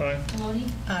 Becker? Aye. Maloney?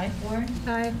 Aye. Warren?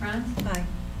 Aye. Franz? Aye.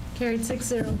 Carried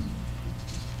 6-0.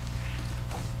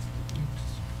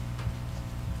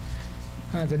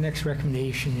 The next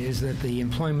recommendation is that the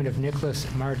employment of Nicholas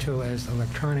Marto as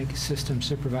electronic system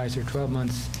supervisor, 12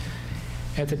 months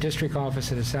at the district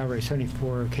office at a salary of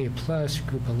 $74K plus,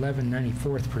 group 11,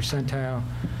 94th percentile,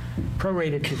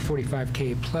 prorated to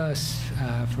 $45K plus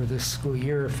for this school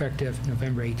year, effective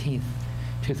November 18th,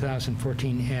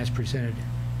 2014, as presented,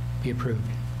 be approved.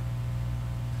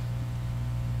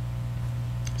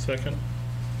 Second.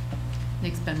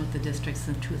 Nick's been with the district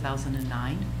since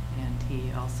 2009, and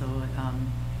he also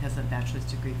has a bachelor's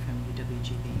degree from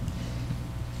UWGB.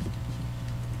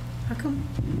 How come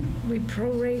we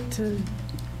prorate to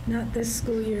not this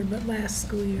school year, but last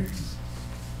school year?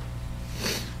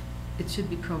 It should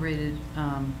be prorated.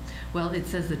 Well, it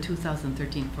says the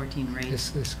 2013-14 rate.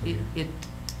 This school year.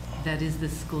 That is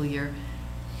this school year.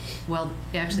 Well,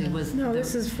 actually, it was. No,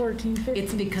 this is 14-15.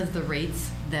 It's because the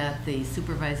rates that the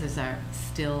supervisors are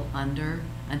still under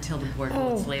until the board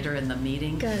votes later in the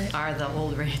meeting are the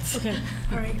old rates. Okay,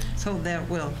 all right. So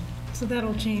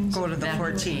that'll change. Go to the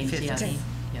 14, 15. Yes. Okay.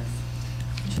 Yes.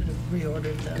 Should have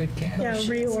reordered the Good catch. Yeah,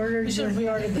 reordered. We should have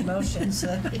reordered the motions.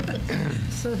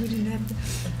 So we didn't have to.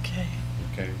 Okay.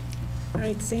 Okay. All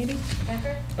right, Sandy?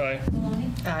 Becker? Aye.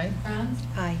 Maloney? Aye. Franz?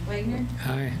 Aye. Wagner?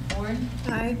 Aye. Warren?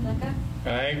 Aye. Bleka?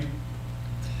 Aye.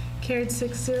 Carried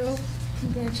 6-0.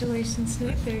 Congratulations,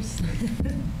 Nick. There's.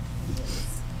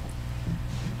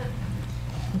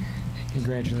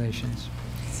 Congratulations.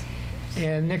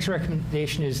 And next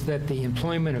recommendation is that the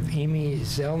employment of Amy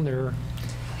Zellner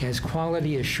as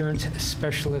quality assurance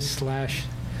specialist /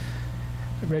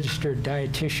 registered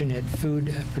dietitian at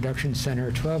Food Production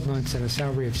Center, 12 months at a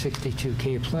salary of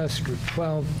 $62K plus, group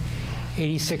 12,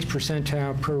 86th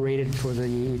percentile, prorated for the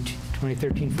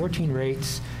 2013-14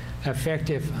 rates,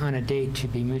 effective on a date to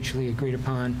be mutually agreed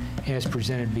upon, as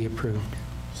presented, be approved.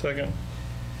 Second.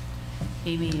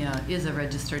 Amy is a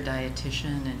registered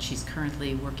dietitian, and she's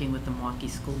currently working with the Milwaukee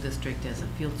School District as a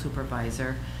field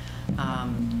supervisor.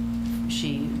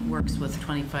 She works with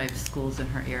 25 schools in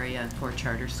her area and 4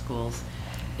 charter schools.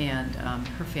 And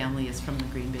her family is from the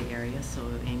Green Bay area, so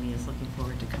Amy is looking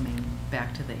forward to coming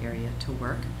back to the area to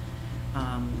work.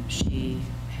 She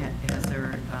has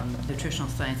her nutritional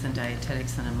science and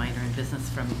dietetics and a minor in business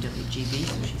from WGB,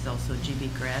 so she's also a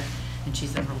GB grad, and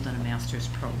she's enrolled in a master's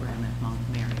program at Mount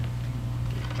Mary.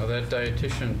 Now, that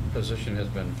dietitian position has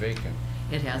been vacant.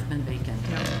 It has been vacant.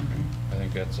 I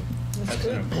think that's an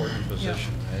important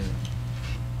position.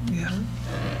 Yeah.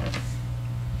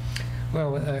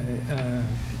 Well,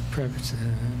 perhaps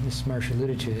Ms. Marsh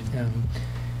alluded to it.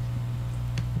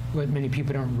 What many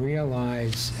people don't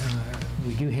realize,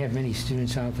 we do have many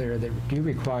students out there that do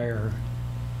require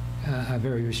a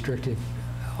very restrictive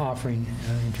offering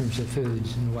in terms of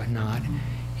foods and whatnot.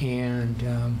 And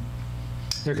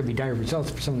there could be dire results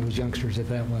for some of those youngsters if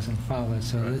that wasn't followed.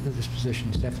 So this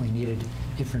position is definitely needed,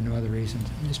 if for no other reasons.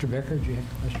 Mr. Becker, do you have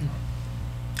a question?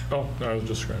 Oh, I was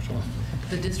just scratching.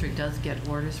 The district does get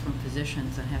orders from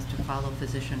physicians and has to follow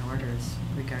physician orders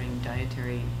regarding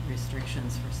dietary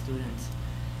restrictions for students.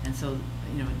 And so,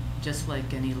 you know, just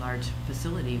like any large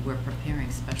facility, we're preparing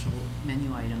special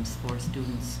menu items for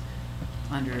students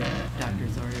under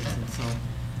doctor's orders. And so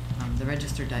the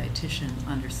registered dietitian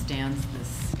understands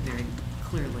this very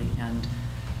clearly and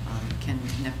can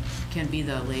be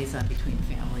the liaison between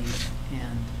families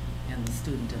and the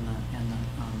student and the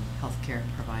healthcare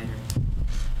provider.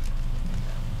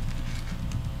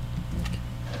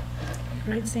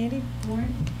 Right, Sandy?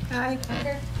 Warren? Aye.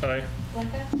 Becker? Aye.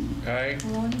 Blackout? Aye.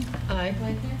 Maloney? Aye.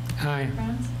 Wagner? Aye.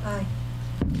 Franz? Aye.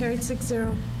 Carried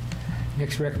 6-0.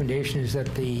 Next recommendation is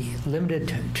that the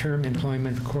limited term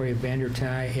employment of Corey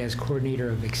Vandertye as coordinator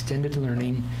of extended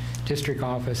learning district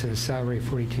office at a salary of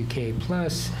 $42K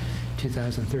plus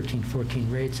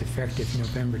 2013-14 rates effective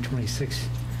November 26,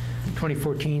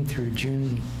 2014 through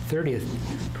June 30th,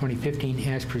 2015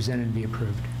 as presented be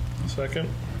approved. Second.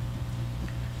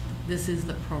 This is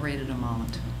the prorated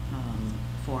amount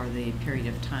for the period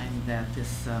of time that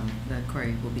that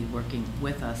Corey will be working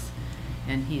with us,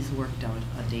 and he's worked out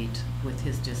a date with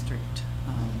his district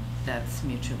that's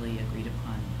mutually agreed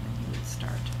upon when he would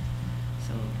start.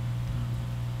 So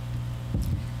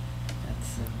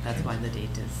that's why the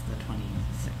date is the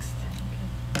 26th.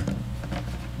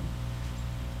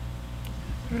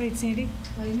 All right, Sandy?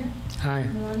 Wagner? Aye.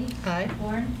 Maloney? Aye.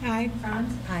 Warren? Aye.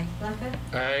 Franz? Aye. Blackout?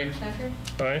 Aye. Becker?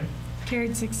 Aye.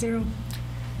 Carried 6-0.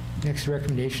 Next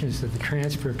recommendation is that the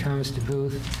transfer of Thomas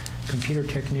DeBooth, computer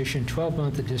technician,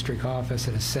 12-month at district office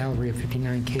at a salary of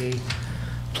 $59K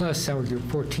plus salary group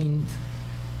 14th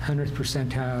 100th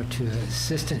percentile to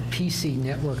assistant PC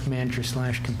network manager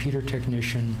 / computer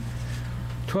technician,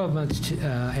 12 months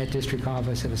at district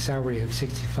office at a salary of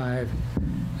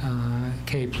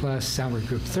 $65K plus salary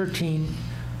group 13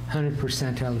 100th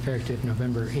percentile effective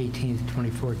November 18th,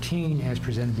 2014 as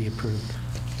presented be approved.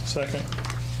 Second.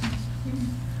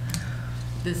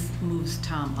 This moves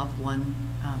Tom up one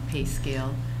pay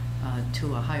scale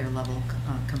to a higher level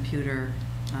computer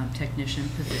technician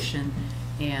position,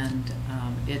 and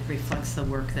it reflects the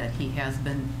work that he has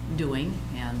been doing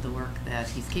and the work that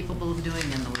he's capable of doing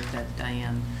and the work that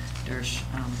Diane Dersch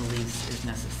believes is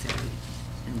necessary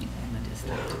in the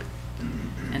district.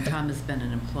 And Tom has been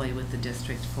an employee with the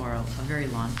district for a very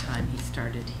long time. He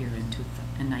started here in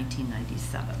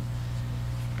 1997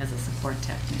 as a support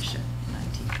technician in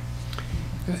IT.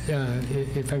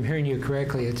 If I'm hearing you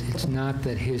correctly, it's not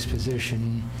that his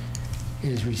position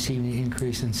is receiving an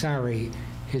increase in salary.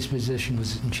 His position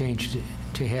was changed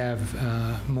to have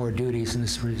more duties, and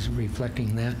this is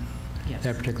reflecting that Yes.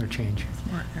 that particular change.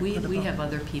 We have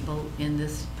other people in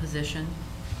this position,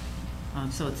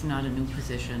 so it's not a new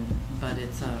position, but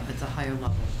it's a higher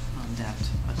level that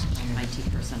an IT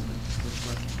person would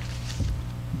work in.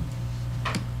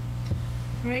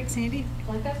 All right, Sandy?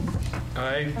 Blackout?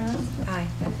 Aye. Franz? Aye.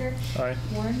 Becker? Aye.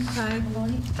 Warren? Aye.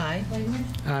 Maloney? Aye. Wagner?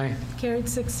 Aye. Carried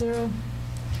 6-0.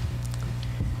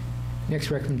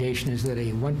 Next recommendation is that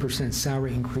a 1%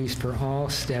 salary increase for all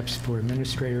steps for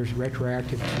administrators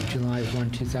retroactive to July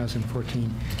 1,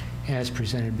 2014, as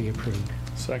presented, be approved.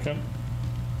 Second.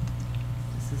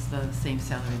 This is the same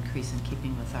salary increase in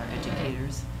keeping with our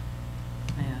educators,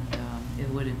 and it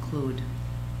would include,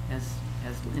 as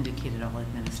indicated, all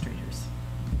administrators.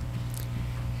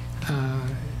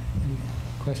 Any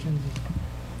questions?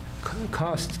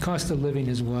 Cost of living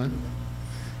is what?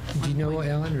 Do you know,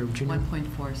 Ellen, or do you know?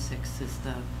 1.46 is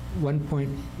the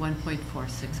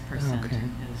 1.46% Okay.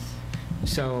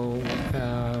 is. So,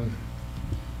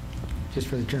 just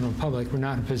for the general public, we're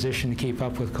not in a position to keep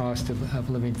up with cost of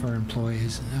living for our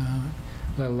employees,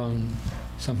 let alone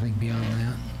something beyond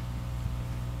that.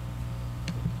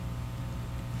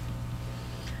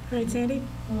 All right, Sandy?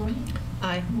 Maloney?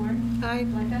 Aye. Warren? Aye.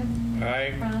 Blackout?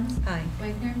 Aye. Franz? Aye.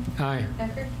 Wagner? Aye.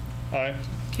 Becker? Aye.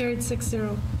 Carried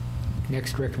 6-0.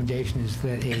 Next recommendation is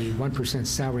that a 1%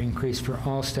 salary increase for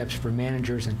all steps for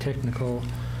managers and technical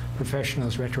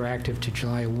professionals retroactive to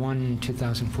July 1,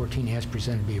 2014 as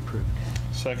presented be approved.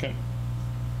 Second.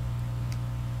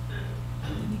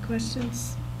 Any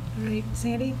questions? All right,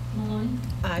 Sandy? Maloney?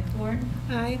 Aye. Warren?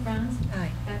 Aye. Franz?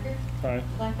 Aye. Becker? Aye.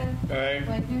 Blackout? Aye.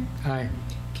 Wagner? Aye.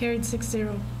 Carried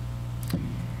 6-0.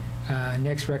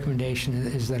 Next recommendation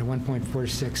is that a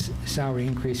 1.46 salary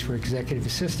increase for executive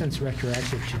assistants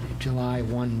retroactive to July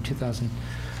 1,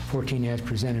 2014 as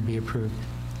presented be approved.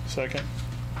 Second.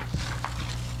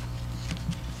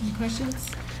 Any questions?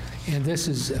 And this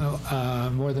is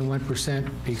more than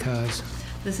 1% because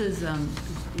This is,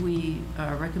 we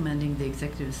are recommending the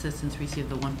executive assistants receive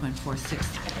the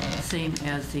 1.46, same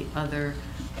as the other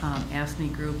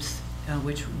ASME groups,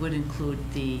 which would include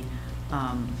the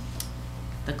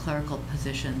clerical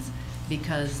positions,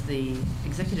 because the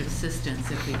executive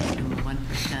assistants, if we do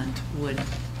 1%,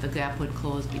 the gap would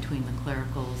close between the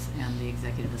clericals and the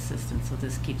executive assistants. So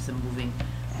this keeps them moving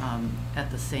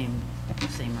at the same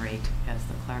rate as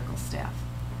the clerical staff.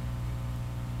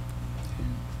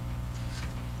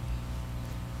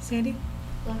 Sandy?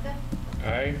 Blackout?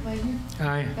 Aye. Wagner?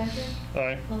 Aye. Becker?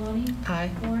 Aye. Maloney?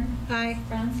 Aye. Warren? Aye.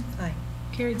 Franz? Aye.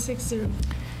 Carried 6-0.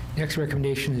 next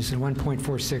recommendation is a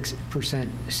 1.46%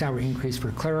 salary increase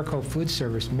for clerical, food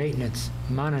service, maintenance,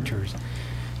 monitors,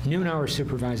 noon hour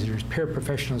supervisors,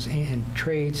 paraprofessionals, and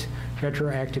trades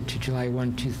retroactive to July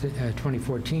 1,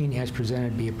 2014 as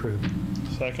presented be approved.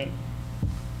 Second.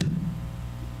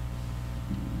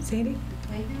 Sandy?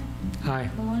 Wagner? Aye.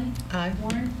 Maloney? Aye.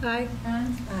 Warren? Aye.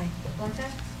 Franz? Aye.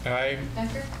 Blackout? Aye.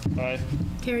 Becker? Aye.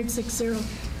 Carried 6-0.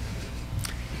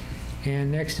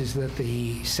 And next is that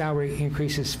the salary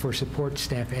increases for support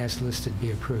staff as listed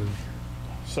be approved.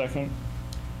 Second.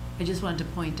 I just wanted to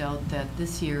point out that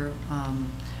this year,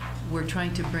 we're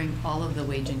trying to bring all of the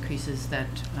wage increases that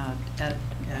at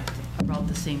about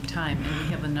the same time, and we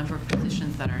have a number of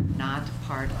positions that are not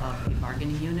part of a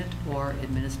bargaining unit or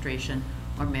administration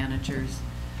or managers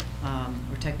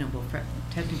or technical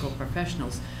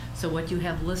professionals. So what you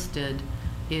have listed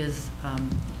is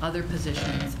other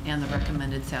positions and the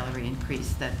recommended salary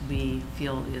increase that we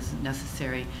feel is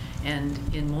necessary. And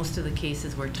in most of the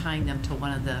cases, we're tying them to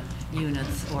one of the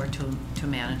units or to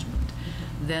management.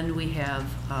 Then we have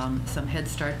some Head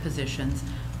Start positions.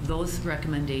 Those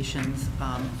recommendations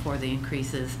for the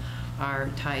increases are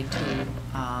tied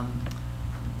to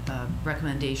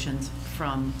recommendations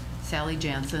from Sally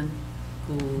Jansen,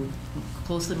 who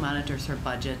closely monitors her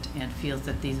budget and feels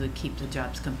that these would keep the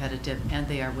jobs competitive, and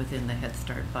they are within the Head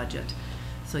Start budget.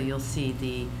 So you'll see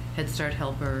the Head Start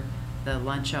helper, the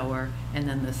lunch hour, and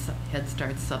then the Head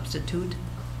Start substitute.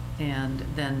 And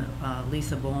then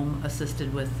Lisa Bohm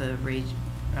assisted with the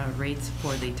rates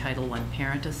for the Title I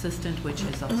parent assistant, which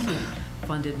is also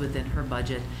funded within her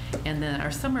budget. And then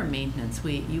our summer maintenance,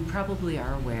 you probably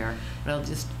are aware, but I'll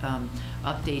just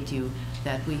update you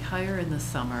that we hire in the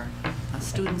summer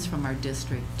students from our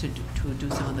district to do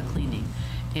some of the cleaning.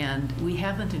 And we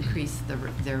haven't increased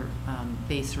their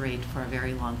base rate for a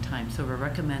very long time. So we're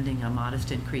recommending a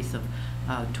modest increase of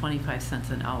 25 cents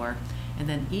an hour. And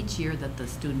then each year that the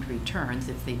student returns,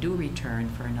 if they do return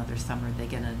for another summer, they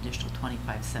get an additional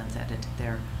 25 cents added to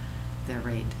their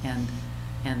rate. And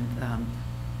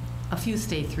a few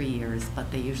stay 3 years,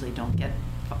 but they usually don't get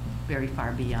very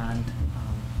far beyond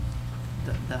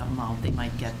the amount they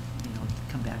might get,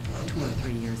 come back 2 or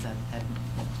 3 years at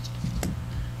most.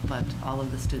 But all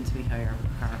of the students we hire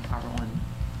are our own.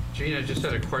 Gene, I just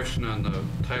had a question on the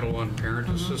Title I parent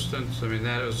assistants. I mean,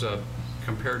 that is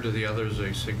compared to the others,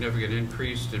 a significant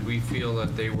increase. Did we feel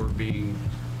that they were being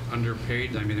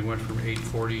underpaid? I mean, they went from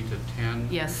 $840 to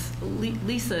 $10. Yes,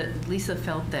 Lisa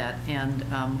felt that, and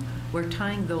we're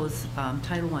tying those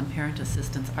Title I parent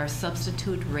assistants. Our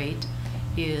substitute rate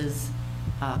is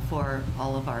for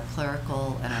all of our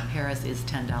clerical and our paras is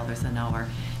 $10 an hour,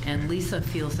 and Lisa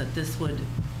feels that this would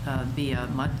be a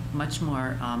much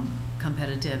more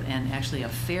competitive and actually a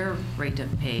fair rate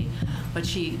of pay. But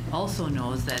she also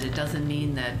knows that it doesn't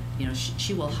mean that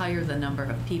she will hire the number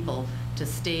of people to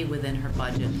stay within her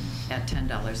budget at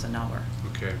 $10 an hour.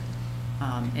 Okay.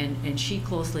 And she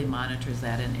closely monitors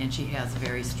that, and she has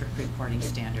very strict reporting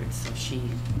standards. So she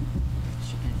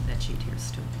that she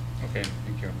adheres to. Okay,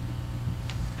 thank you.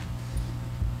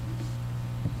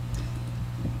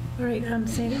 All right,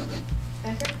 Sandy?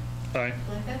 Becker? Aye.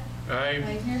 Blackout? Aye.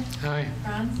 Wagner? Aye.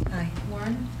 Franz? Aye.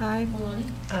 Warren? Aye. Maloney?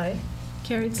 Aye.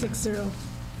 Carried 6-0.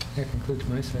 That concludes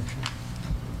my section.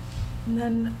 And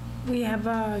then We have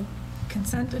a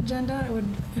consent agenda. I would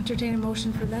entertain a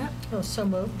motion for that. Oh, so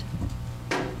moved.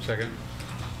 Second.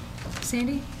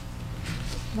 Sandy?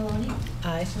 Maloney?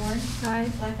 Aye. Warren? Aye.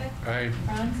 Blackout? Aye.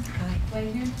 Franz?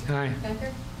 Wagner? Aye.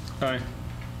 Becker? Aye.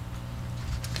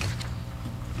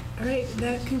 All right,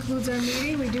 that concludes our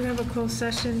meeting. We do have a closed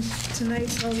session tonight,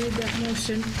 so I'll read that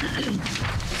motion.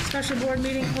 Special board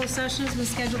meeting closed session has been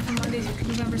scheduled for Monday,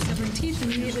 November 17th,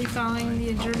 immediately following the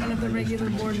adjournment of the regular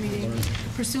board meeting.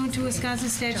 Pursuant to Wisconsin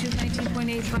Statute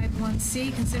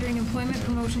 19.851C, considering employment,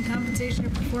 promotion, compensation, or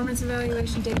performance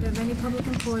evaluation data of any public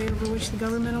employee over which the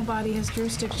governmental body has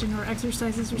jurisdiction or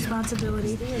exercises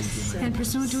responsibility, and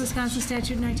pursuant to Wisconsin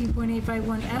Statute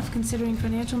 19.851F, considering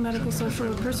financial, medical, social,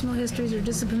 or personal histories or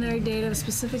disciplinary data of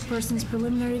specific persons,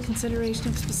 preliminary consideration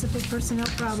of specific personnel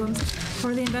problems,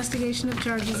 or the investigation of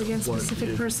charges against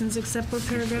specific persons, except where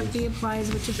paragraph B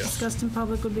applies, which if discussed in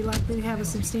public would be likely to have a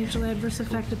substantial adverse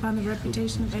effect upon the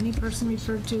reputation of any person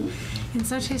referred to in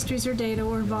such histories or data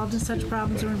or involved in such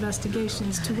problems or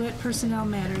investigations, to wit, personnel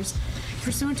matters.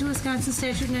 Pursuant to Wisconsin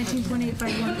Statute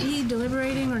 19.851E,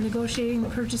 deliberating or negotiating the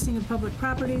purchasing of public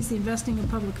properties, the investing of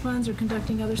public funds, or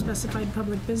conducting other specified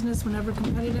public business whenever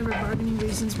competitive or bargaining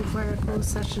reasons require a closed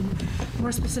session,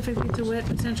 more specifically to wit,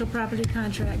 potential property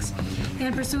contracts.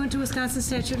 And pursuant to Wisconsin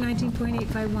Statute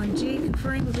 19.851G,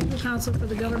 conferring with legal counsel for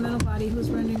the governmental body who is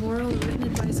rendering oral or written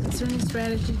advice concerning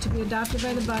strategy to be adopted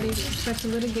by the body with respect to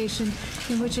litigation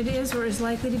in which it is or is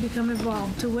likely to become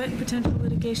involved, to wit, potential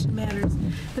litigation matters.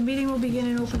 The meeting will begin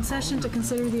in open session to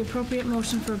consider the appropriate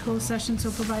motion for a closed session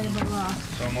so provided by law.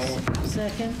 So moved.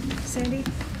 Second. Sandy?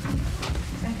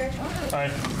 Becker? Aye.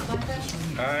 Blackout?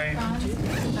 Aye.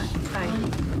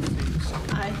 Franz?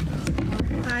 Aye.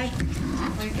 Aye.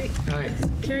 Wagner? Aye.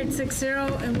 Carried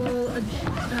 6-0, and we'll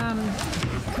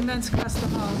commence across the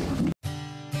hall.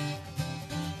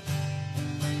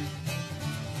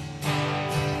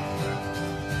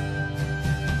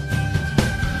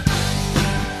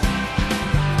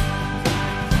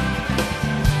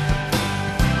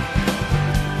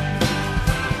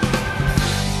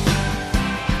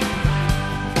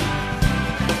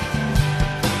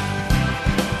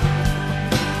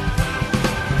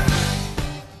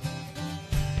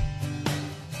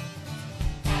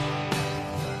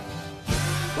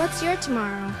 What's your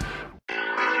tomorrow?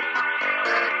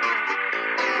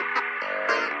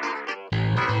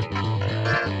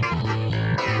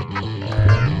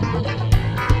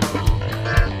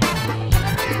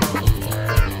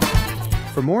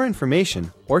 For more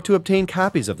information or to obtain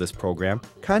copies of this program,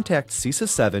 contact CISA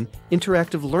 7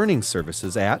 Interactive Learning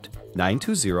Services at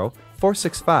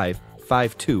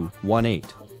 920-465-5218.